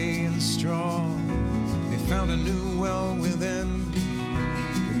 clay, and straw. They found a new well within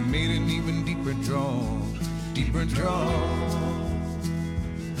and made an even deeper draw, deeper draw.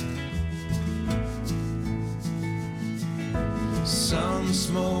 Sun,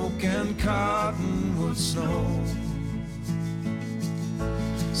 smoke, and cottonwood snow.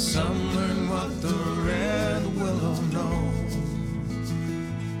 Some learn what the red willow knows.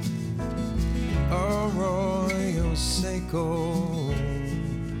 Mexico,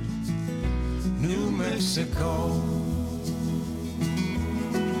 New Mexico.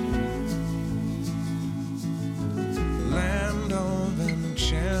 Land of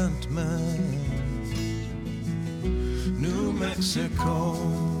enchantment, New Mexico.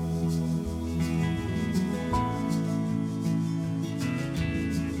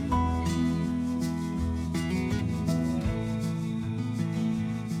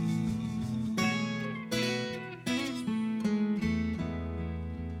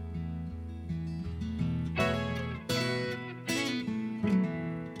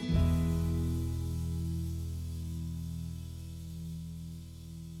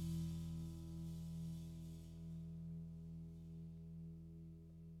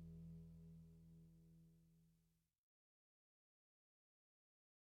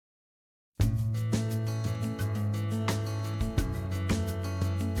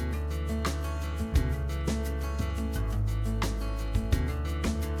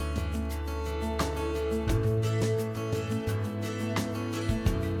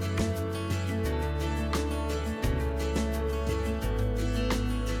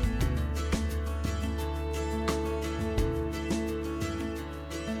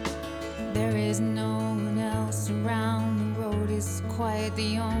 There is no one else around. The road is quiet.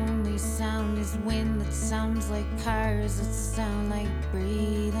 The only sound is wind that sounds like cars that sound like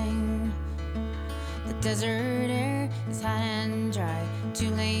breathing. The desert air is hot and dry. 2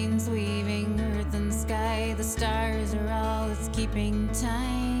 lanes weaving earth and sky. The stars are all that's keeping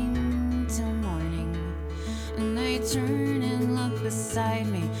time till morning. And I turn and look beside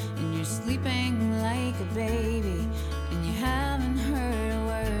me, and you're sleeping like a baby, and you haven't heard a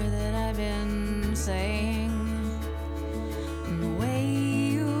word that I've been saying. And the way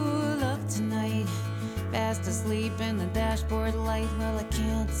you look tonight, fast asleep in the dashboard light, well, I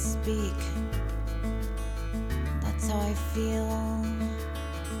can't speak. That's how I feel.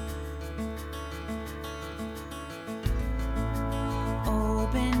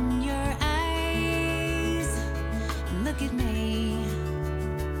 Open your eyes and look at me,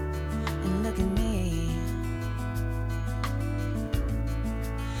 and look at me.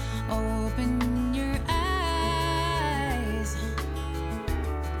 Open your eyes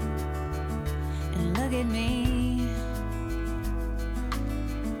and look at me,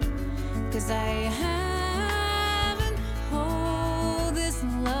 'cause I haven't hold this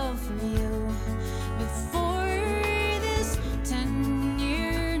love for you before this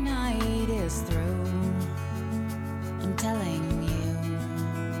 10-year night is through. I'm telling you,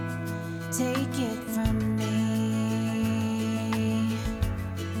 take it from me,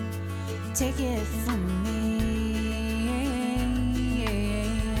 take it from me.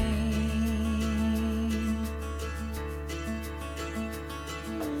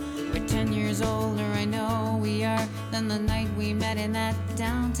 We're 10 years older, I know we are, than the night we met in that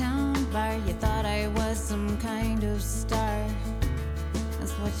downtown bar. You thought I was some kind of star,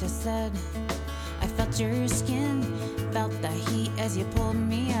 that's what you said. I felt your skin, felt the heat as you pulled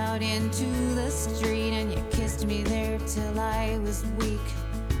me out into the street, and you kissed me there till I was weak,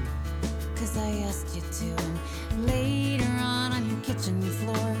 'cause I asked you to. And later on your kitchen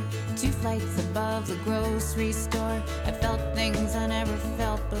floor, 2 flights above the grocery store, I felt things I never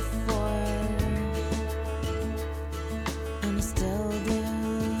felt before, and I still do.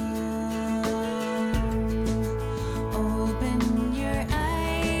 Open your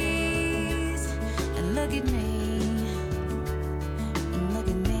eyes and look at me, and look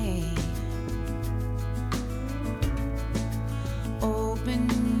at me. Open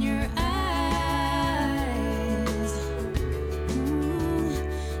your eyes,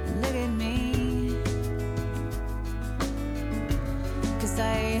 and look at me, 'cause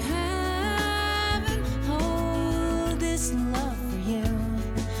I haven't hold this love for you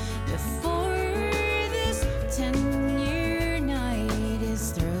before this 10-year night is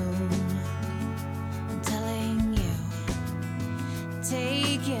through. I'm telling you,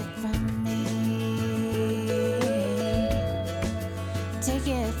 take it from me, take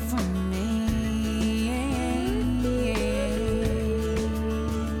it from me.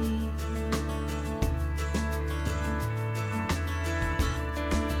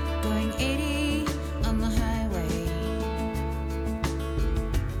 Going 80 on the highway,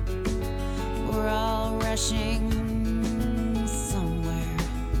 we're all rushing somewhere,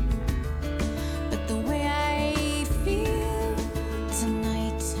 but the way I feel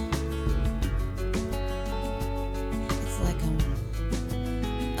tonight, it's like I'm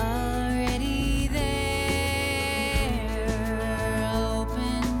already there.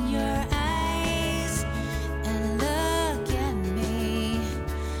 Open your eyes and look at me,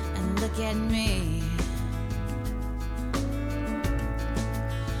 and look at me.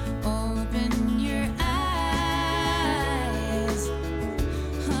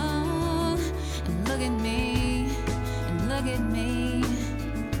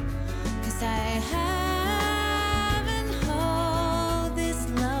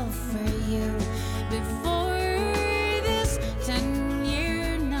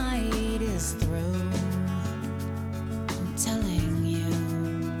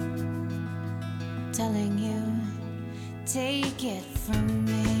 telling you, take it from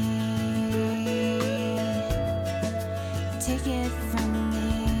me. Take it from me.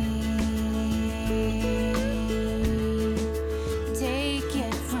 Take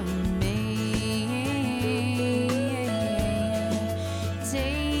it from me.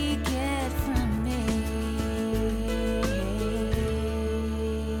 Take it from me.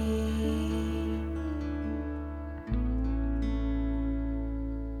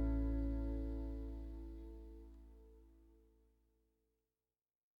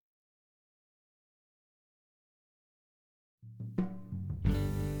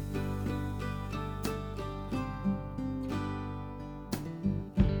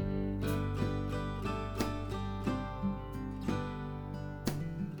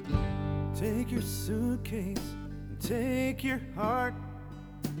 Take your suitcase and take your heart.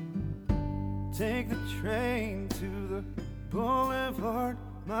 Take the train to the boulevard.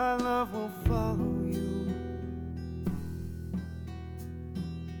 My love will follow you.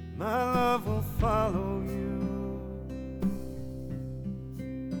 My love will follow you.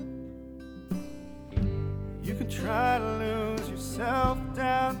 You can try to lose yourself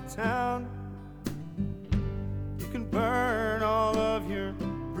downtown. You can burn all of your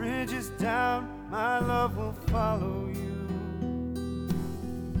bridges down. My love will follow you.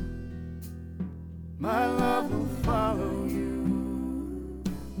 My love will follow you.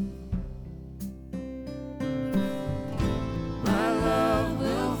 My love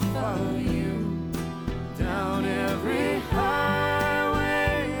will follow you down every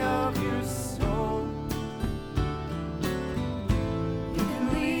highway of your soul. You can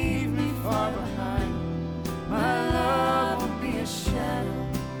leave me far behind. My love will be a shadow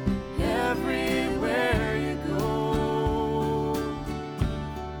everywhere you go.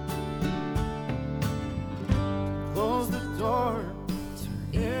 Close the door,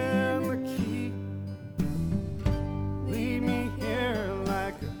 turn in the key. Leave me here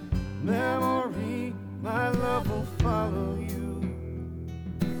like a memory. My love will follow you.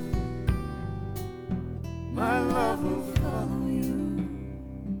 My love will follow you.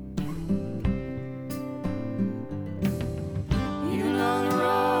 You know the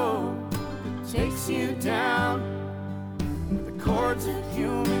road takes you down, where the cords of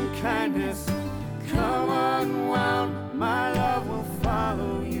human kindness come unwound. My love will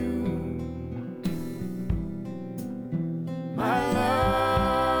follow you. My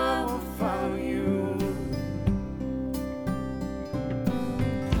love will follow you.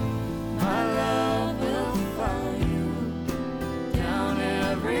 My love will follow you down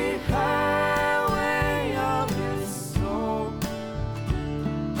every highway of your soul.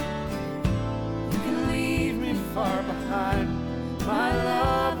 Far behind. My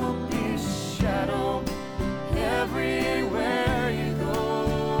love will be a shadow everywhere you go.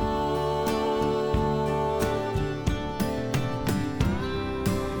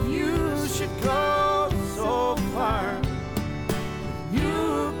 You should go so far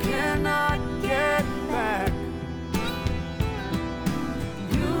you cannot get back.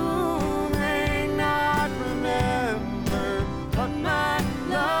 You may not remember, but my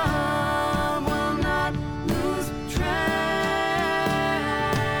love will not lose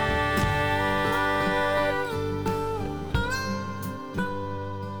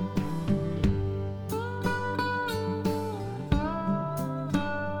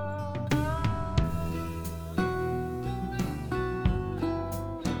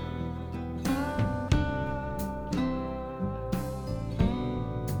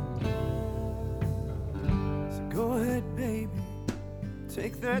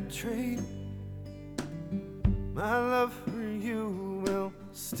take that train. My love for you will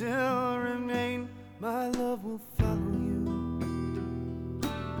still remain. My love will follow you.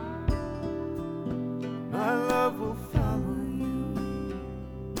 My love will follow you.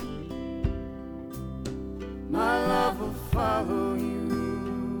 My love will follow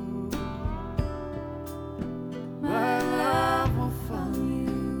you. My love will follow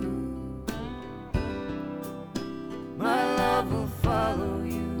you. My love will follow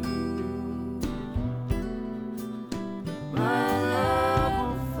you. My love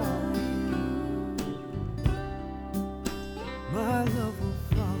will follow you.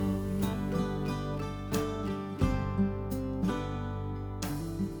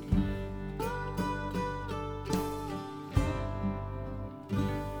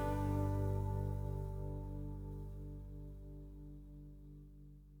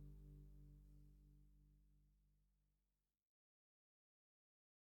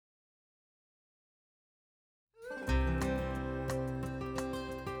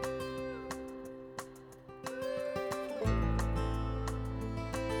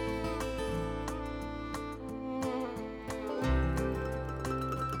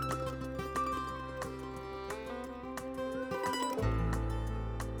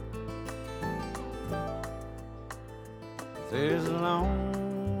 There's a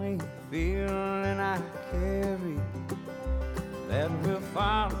lonely feeling I carry that will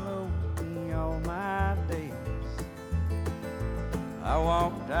follow me all my days. I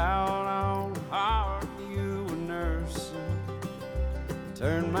walked out on the heart you were nursing,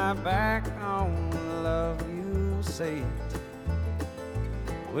 turned my back on the love you saved.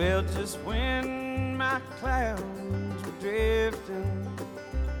 Well, just when my clouds were drifting,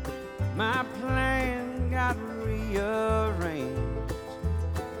 my plan got rearranged.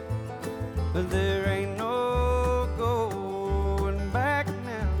 But there ain't no going back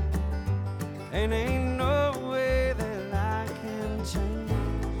now, and ain't no way that I can change.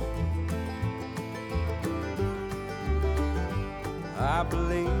 I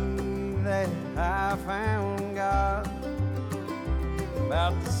believe that I found God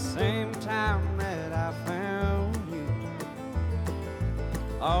about the same time that I found you.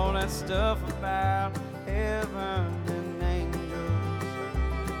 All that stuff about heaven and angels,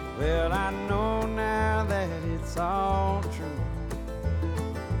 well, I know now that it's all true.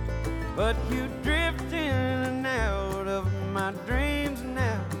 But you drift in and out of my dreams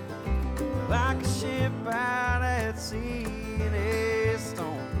now, like a ship out at sea in a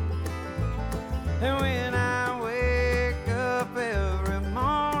storm. And when I wake up every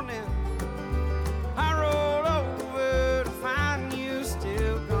morning, I roll over to find you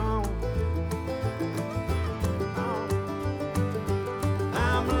still gone.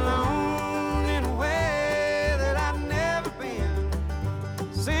 I'm alone in a way that I've never been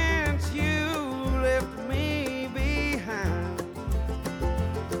since you left me behind.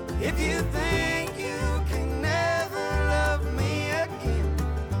 If you think you can never love me again,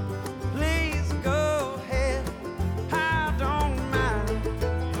 please go ahead, I don't mind.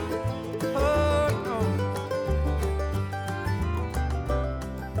 Oh no.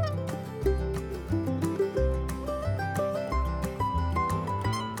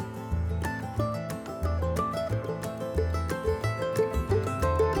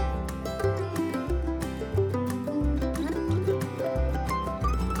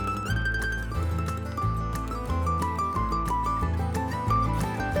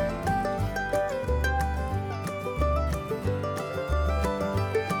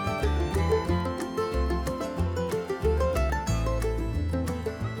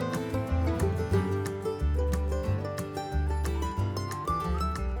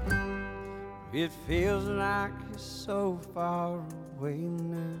 It feels like you're so far away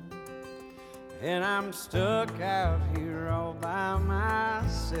now, and I'm stuck out here all by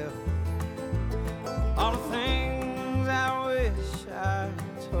myself. All the things I wish I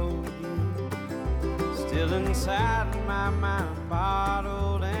told you, still inside my mind,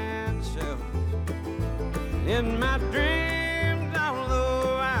 bottled and shelved. In my dreams,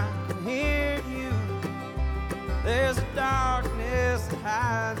 although I can hear you, there's a darkness that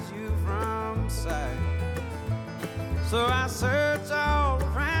hides you from sight. So I search all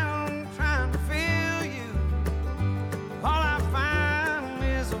around trying to feel you. All I find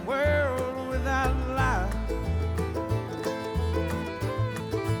is a world without light.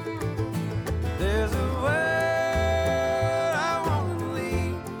 There's a world I want to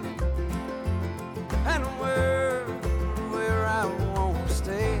leave, and a world where I won't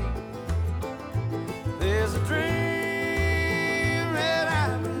stay. There's a dream that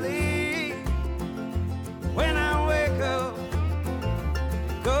I believe, when I wake up,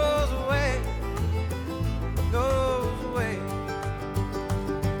 goes away, goes away.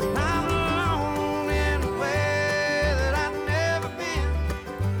 I'm alone in a way that I've never been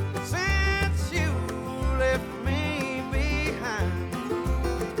since you left me behind.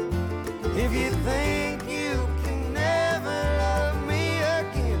 If you think you can never love me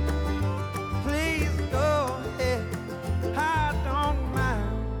again, please go ahead, I don't mind.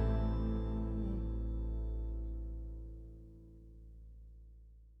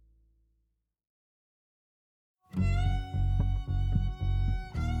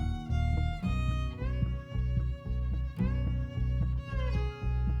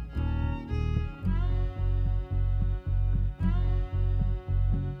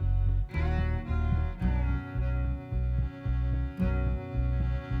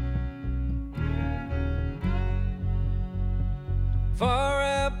 Far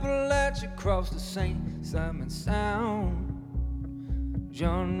Appalachia across the St. Simon Sound.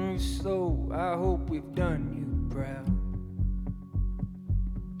 Jean Rousseau, I hope we've done you proud.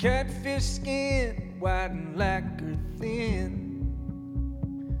 Catfish skin, white and lacquer thin.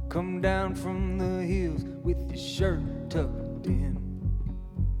 Come down from the hills with your shirt tucked in.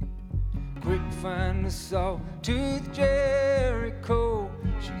 Quick find the sawtooth Jericho.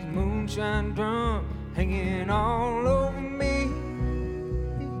 She's moonshine drunk, hanging all over me.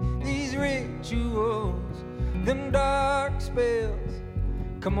 rituals, them dark spells.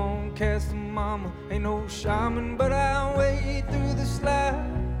 Come on, cast mama, ain't no shaman, but I'll wade through the slide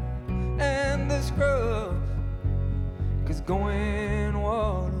and the scrub, 'cause going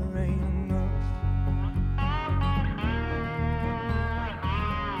water ain't enough.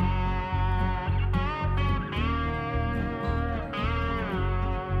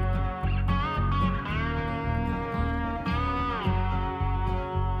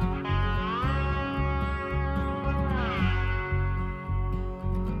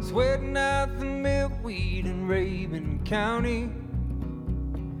 Sweating out the milkweed in Raven County.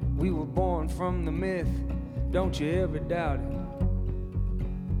 We were born from the myth, don't you ever doubt it.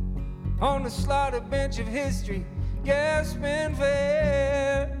 On the slaughter bench of history, gasping for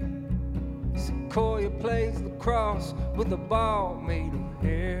air. Sequoia plays lacrosse with a ball made of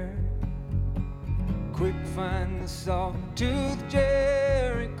hair. Quick find the sawtooth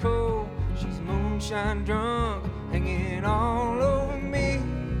Jericho. She's moonshine drunk, hanging all over me.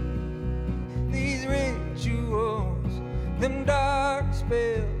 These rituals, them dark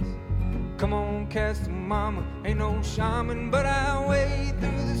spells. Come on, cast mama, ain't no shaman, but I'll wade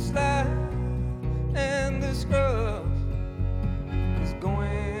through the slide and the scrub, 'cause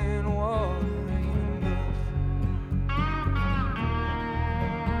going water ain't enough.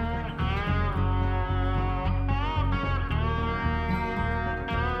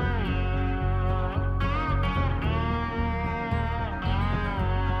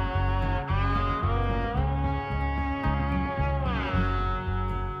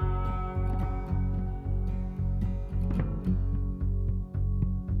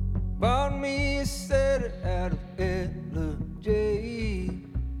 Bought me a setter out of J,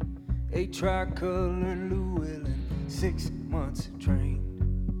 a tricolor Llewellyn, 6 months trained.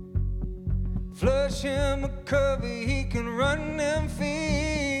 Flush him a covey, he can run them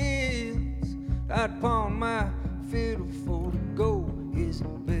fields. I'd pawn my fiddle for to go his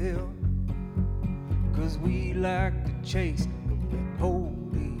bell, 'cause we like to chase the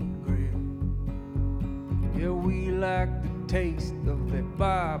holy grail. Yeah, we like the taste of that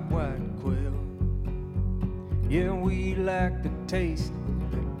bobwhite quill. Yeah, we like the taste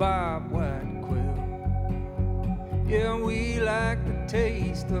of that bobwhite quill. Yeah, we like the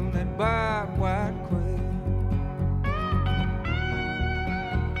taste of that bobwhite quill.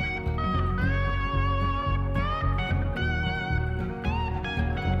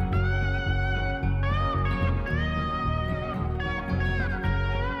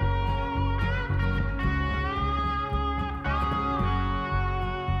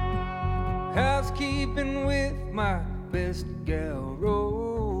 Housekeeping with my best gal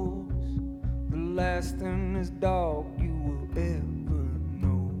Rose, the lastingest dog you will ever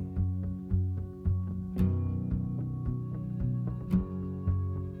know.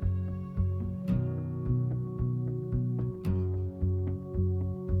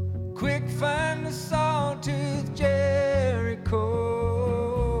 Quick find the sawtooth Jericho.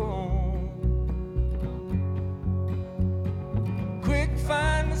 Quick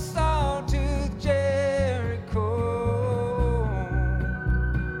find the sawtooth Jericho.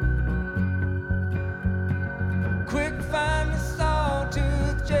 Quick find the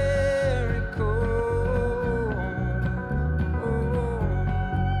sawtooth Jericho.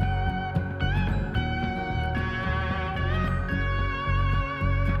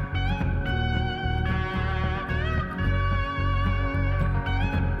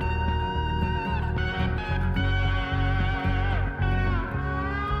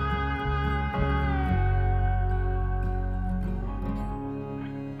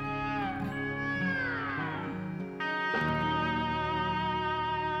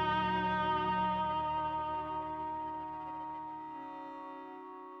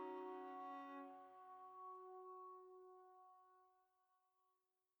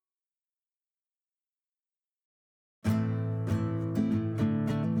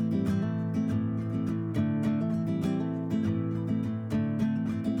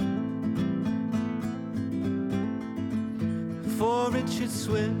 For Richard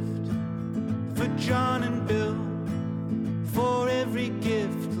Swift, for John and Bill, for every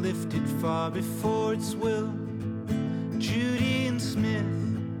gift lifted far before its will. Judy and Smith,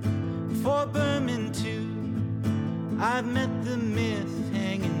 for Berman too. I've met the myth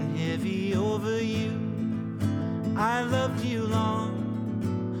hanging heavy over you. I loved you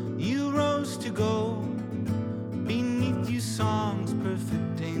long, you rose to go. Beneath you songs,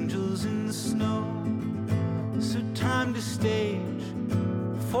 perfect angels in the snow. So time to stage,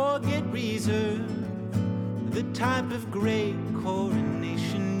 forget reserve, the type of great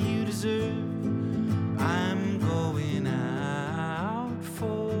coronation you deserve. I'm going out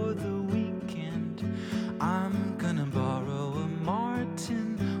for the weekend.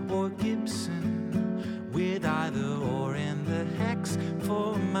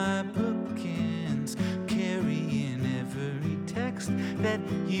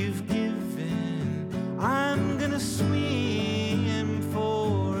 you've given. I'm gonna swim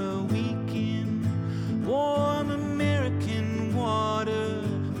for a week in warm American water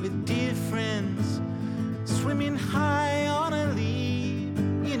with dear friends, swimming high on a lead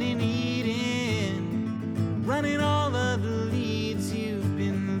in an Eden, running all of the leads you've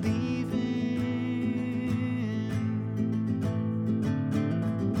been leaving.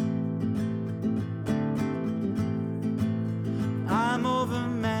 I'm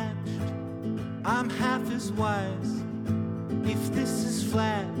overmatched, I'm half as wise. If this is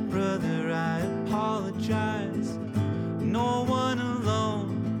flat, brother, I apologize. No one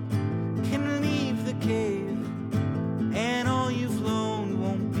alone can leave the cave, and all you've loaned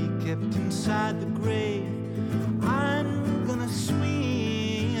won't be kept inside the grave. I'm gonna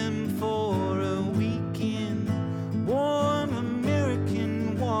swim for a weekend, warm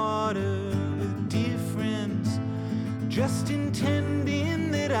American water with dear friends, just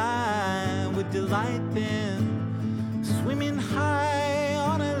intending that I would delight them, swimming high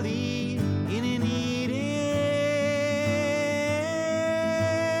on a lead in an Eden.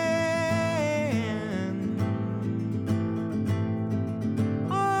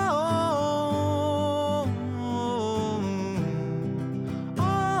 Oh, oh, oh.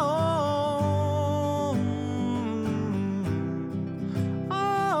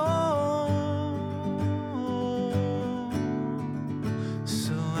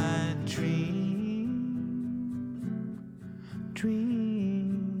 So I dream.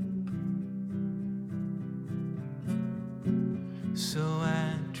 So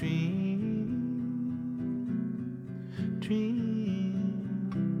I dream.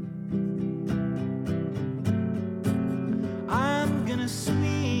 I'm gonna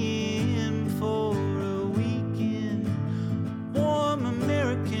swim for a weekend, warm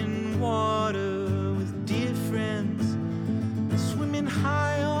American water with dear friends, swimming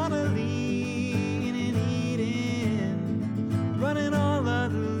high on a lead in Eden, running all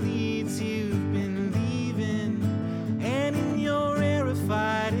of the leads you've been leaving, and in your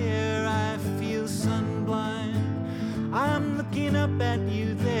rarefied air I feel sunblind. I'm looking up at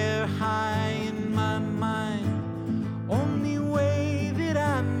you there high in my mind. Only way that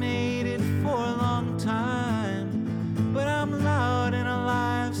I made it for a long time, but I'm loud and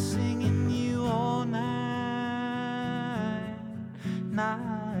alive singing you all night.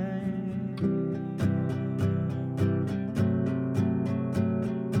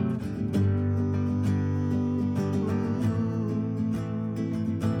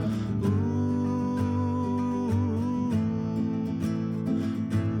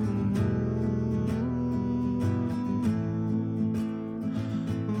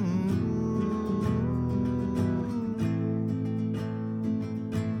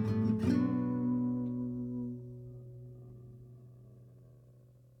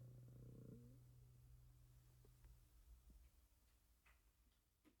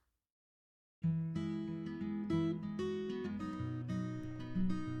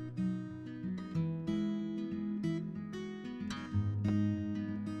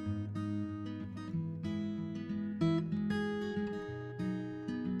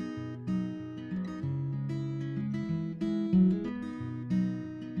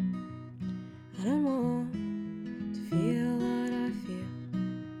 I don't want to feel what I feel.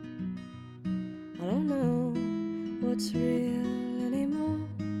 I don't know what's real anymore.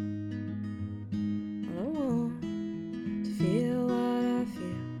 I don't want to feel what I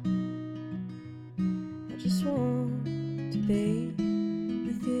feel. I just want to be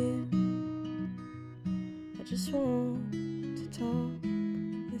with you. I just want to talk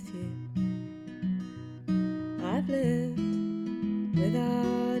with you. I've lived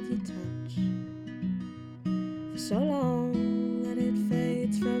without your touch for so long that it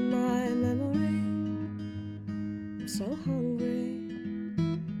fades from my memory. I'm so hungry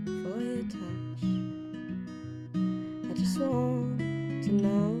for your touch. I just want to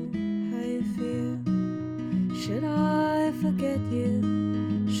know how you feel. Should I forget you?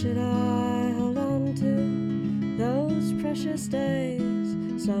 Should I hold on to those precious days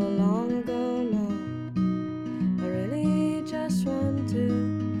so long ago now? I really just want to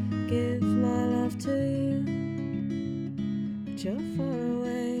give my love to you, but you're far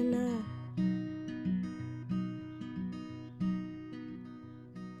away now.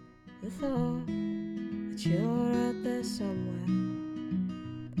 The thought that you're out there somewhere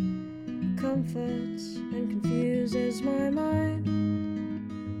comforts and confuses my mind.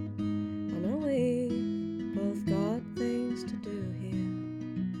 I know we've both got things to do here.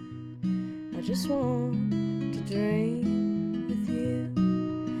 I just want to dream with you.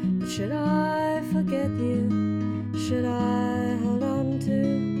 But should I forget you? Should I hold on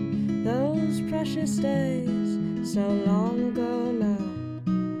to precious days so long ago now.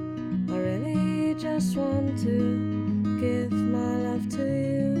 I really just want to give my love to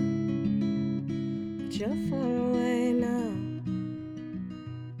you, but you're far away now.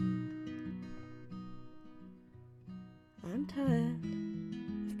 I'm tired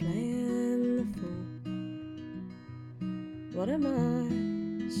of playing the fool. What am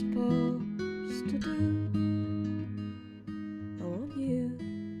I supposed to do? I want you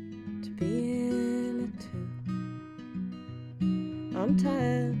to be in it too. I'm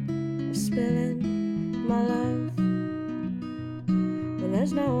tired of spilling my love when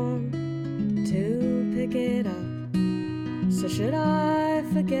there's no one to pick it up. So should I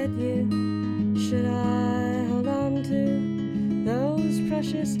forget you? Should I hold on to those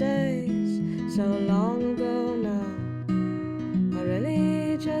precious days so long ago now? I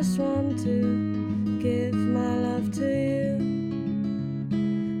really just want to give my love to you,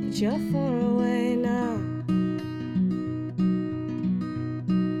 but you're far away now.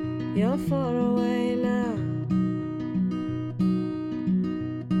 You're far away now.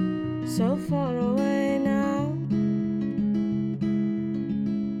 So far away now.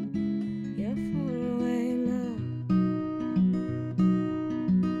 You're far away now.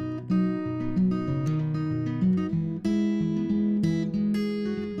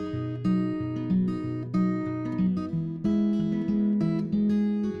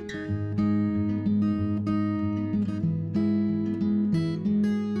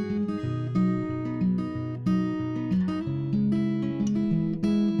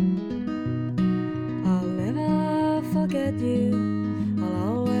 You,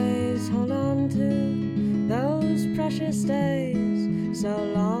 I'll always hold on to those precious days so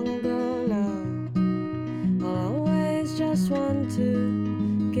long ago now. I'll always just want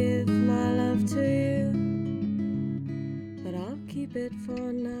to give my love to you, but I'll keep it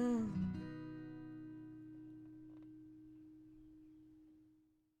for now.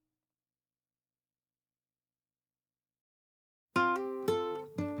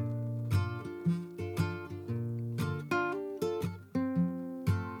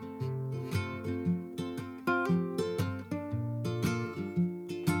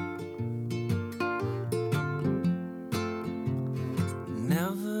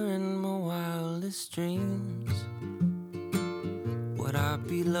 Dreams would I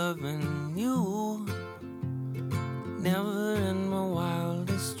be loving you? Never in my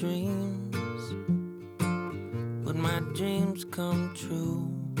wildest dreams would my dreams come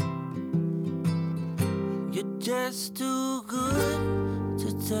true. You're just too good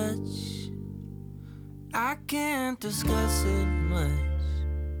to touch. I can't discuss it much.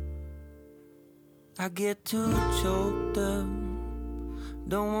 I get too choked up.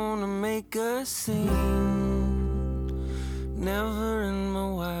 Don't wanna make a scene. Never in my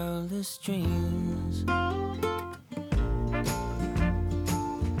wildest dreams.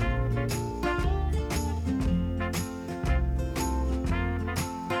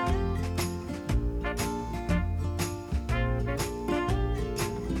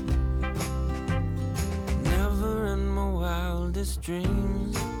 Never in my wildest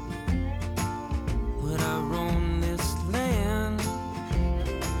dreams would I roam this land,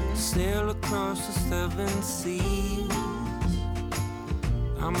 sail across the 7 seas.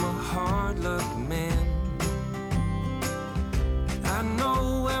 I'm a hard luck man. I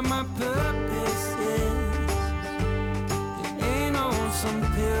know where my purpose is. It ain't on some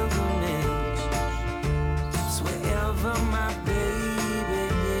pilgrimage. It's wherever my baby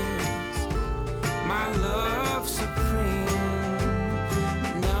is. My love supreme.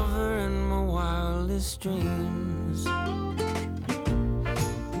 Never in my wildest dreams.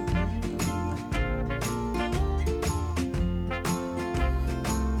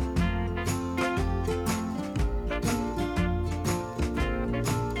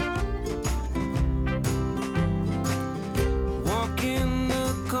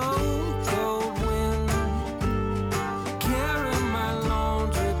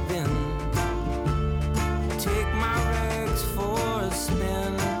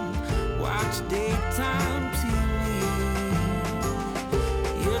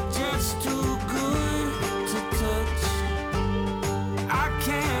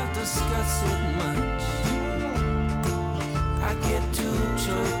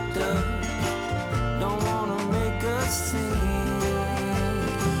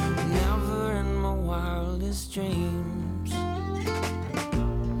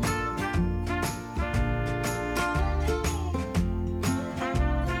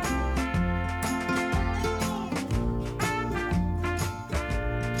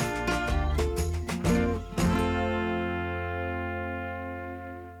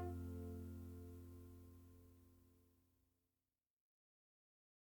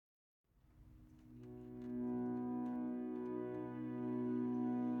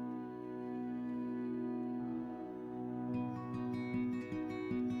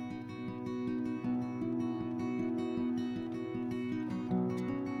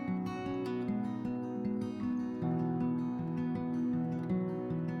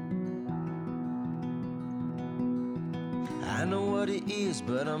 it is,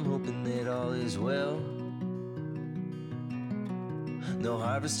 but I'm hoping that all is well. No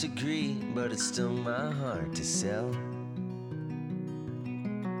harvest degree, but it's still my heart to sell.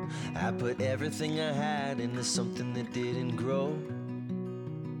 I put everything I had into something that didn't grow.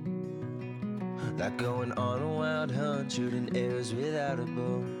 Like going on a wild hunt, shooting arrows without a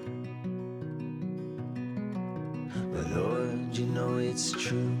bow. But Lord, you know it's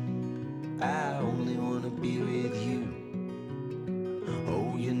true, I only wanna be with you.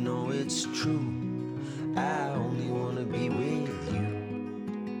 Oh, you know it's true, I only wanna be with you.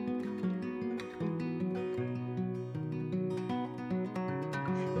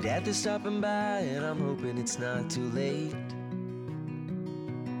 Death is stopping by and I'm hoping it's not too late.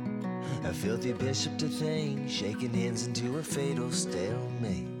 A filthy bishop to thank, shaking hands into a fatal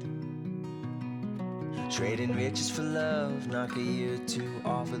stalemate. Trading riches for love, knock a year or two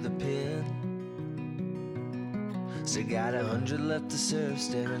off of the pen. Still got 100 left to serve,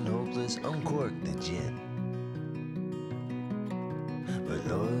 staring hopeless, uncork the gin. But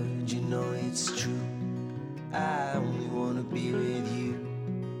Lord, you know it's true, I only wanna be with you.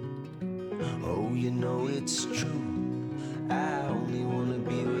 Oh, you know it's true, I only wanna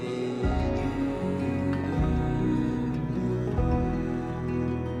be with you.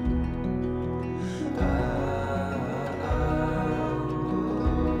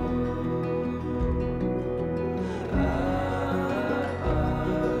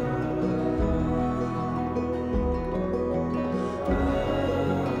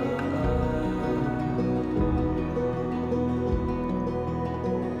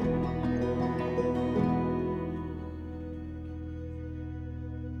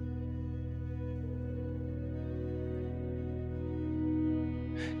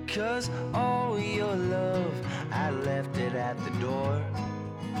 Cause all your love, I left it at the door.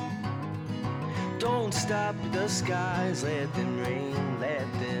 Don't stop the skies, let them rain, let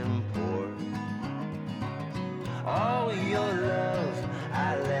them pour. All your love,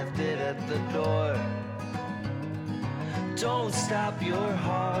 I left it at the door. Don't stop your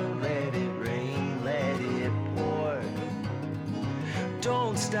heart, let it rain, let it pour.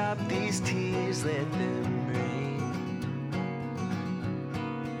 Don't stop these tears, let them rain.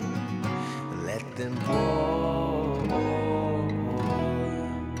 Let them pour,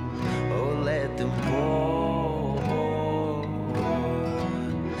 oh let them pour,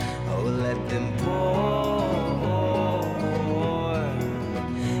 oh let them pour,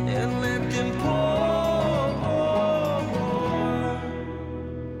 and let them pour.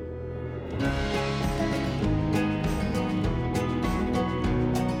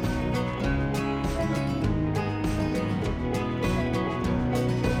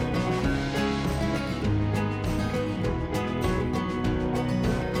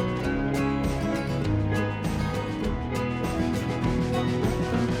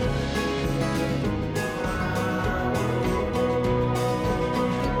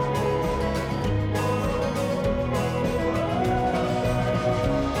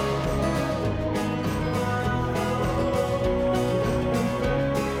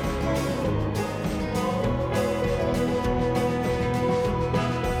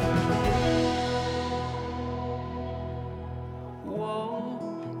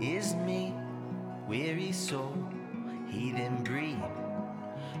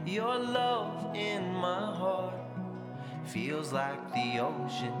 Feels like the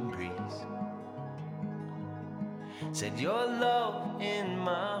ocean breeze. Said your love in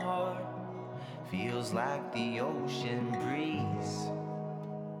my heart feels like the ocean breeze.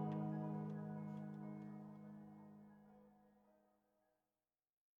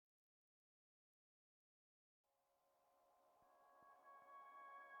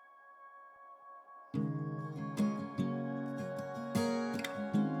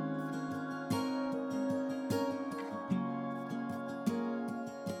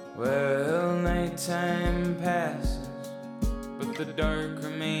 Well, nighttime passes, but the dark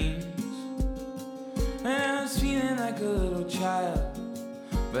remains. And I was feeling like a little child,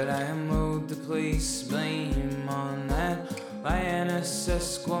 but I unload to place blame on that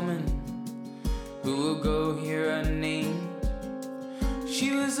lioness-esque woman who will go here unnamed.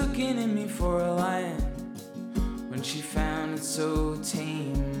 She was looking at me for a lion when she found it so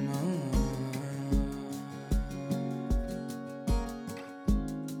tame.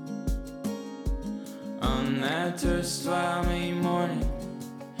 On that terrestrial May morning,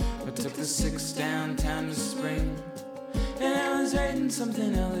 I took the 6 downtown to Spring, and I was writing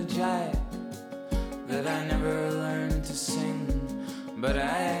something elegiac that I never learned to sing. But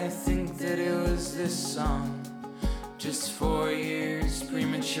I think that it was this song, just 4 years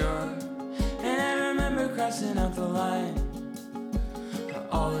premature. And I remember crossing out the line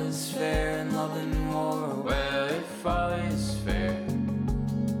all is fair in love and war, well, if all is fair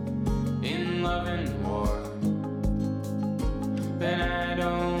in love and war, then I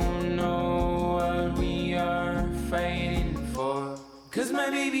don't know what we are fighting for. 'Cause my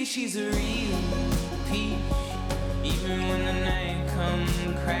baby, she's a real peach, even when the night comes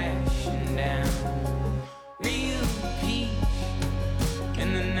crashing down. Real peach,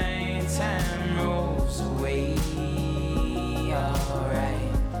 and the nighttime rolls away.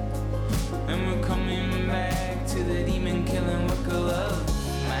 Alright, and we're coming back to the demon killing work of love,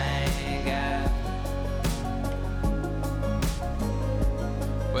 my God.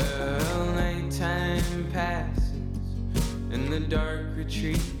 Well, nighttime passes and the dark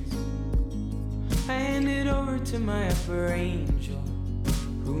retreats. I hand it over to my upper angel,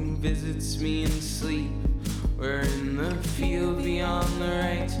 who visits me in sleep. We're in the field beyond the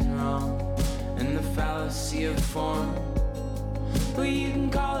right and wrong, and the fallacy of form. Well, you can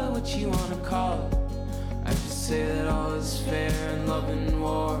call it what you want to call it. I just say that all is fair in love and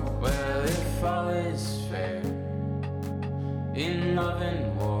war. Well, if all is fair in love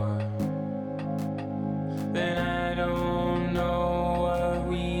and war, then I don't know what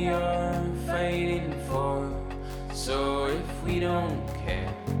we are fighting for. So if we don't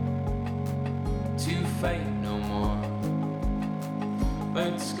care to fight no more,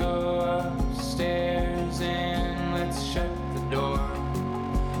 let's go upstairs and let's shut the door.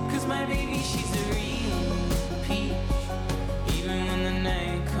 'Cause my baby, she's a real peach, even when the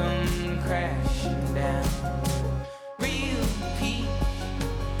night comes crashing down. Real peach,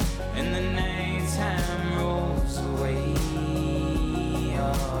 and the nighttime rolls away.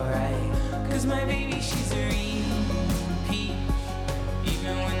 Alright, 'cause my baby, she's a real peach,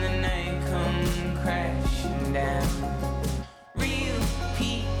 even when the night comes crashing down. Real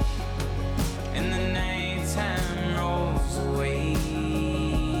peach, and the nighttime rolls away.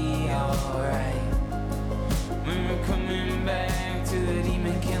 Alright, when we're coming back to the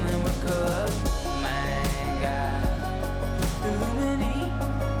demon killing work of love, my God. Illuminate.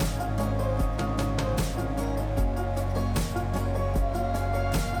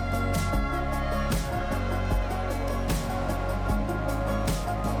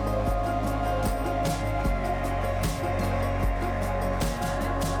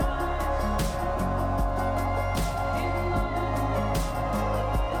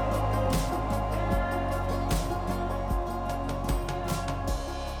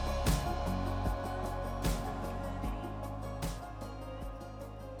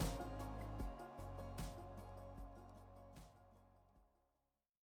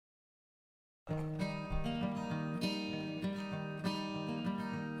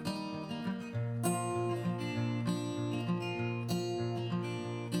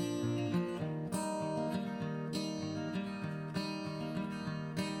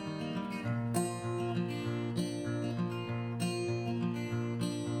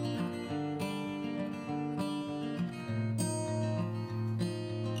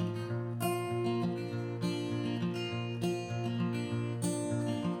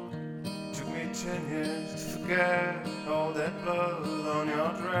 Took me 10 years to forget all that blood on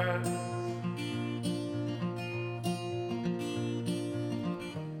your dress.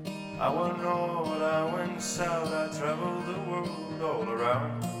 I went north, I went south, I traveled the world all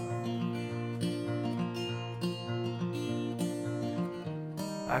around.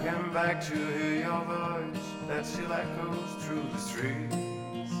 I came back to hear your voice that still echoes through the streets.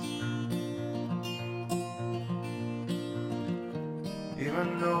 Even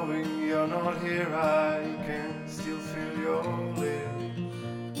knowing you're not here, I can still feel your lips.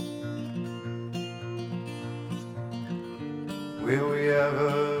 Will we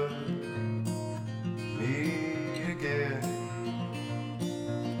ever meet again?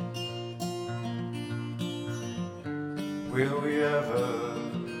 Will we ever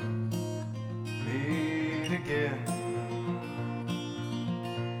meet again?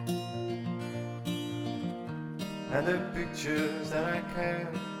 And the pictures that I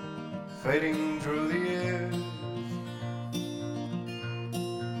kept fading through the years,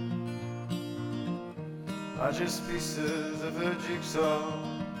 are just pieces of a jigsaw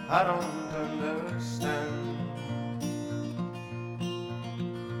I don't understand.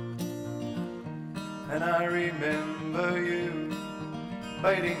 And I remember you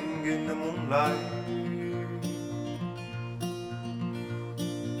bathing in the moonlight,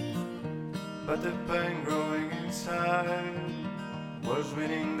 but the pain growing inside was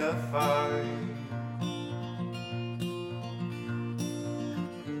winning the fight.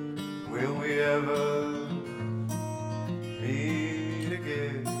 Will we ever meet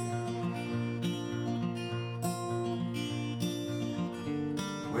again?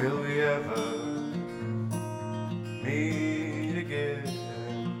 Will we ever meet again?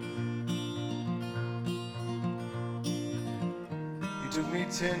 You took me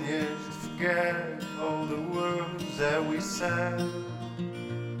 10 years to forget all the words that we sang.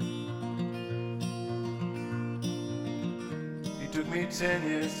 You took me 10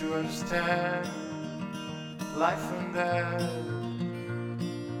 years to understand life and death.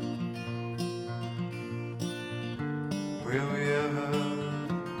 Will we ever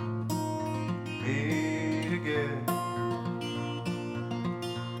meet again?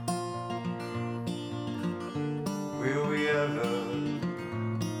 Will we ever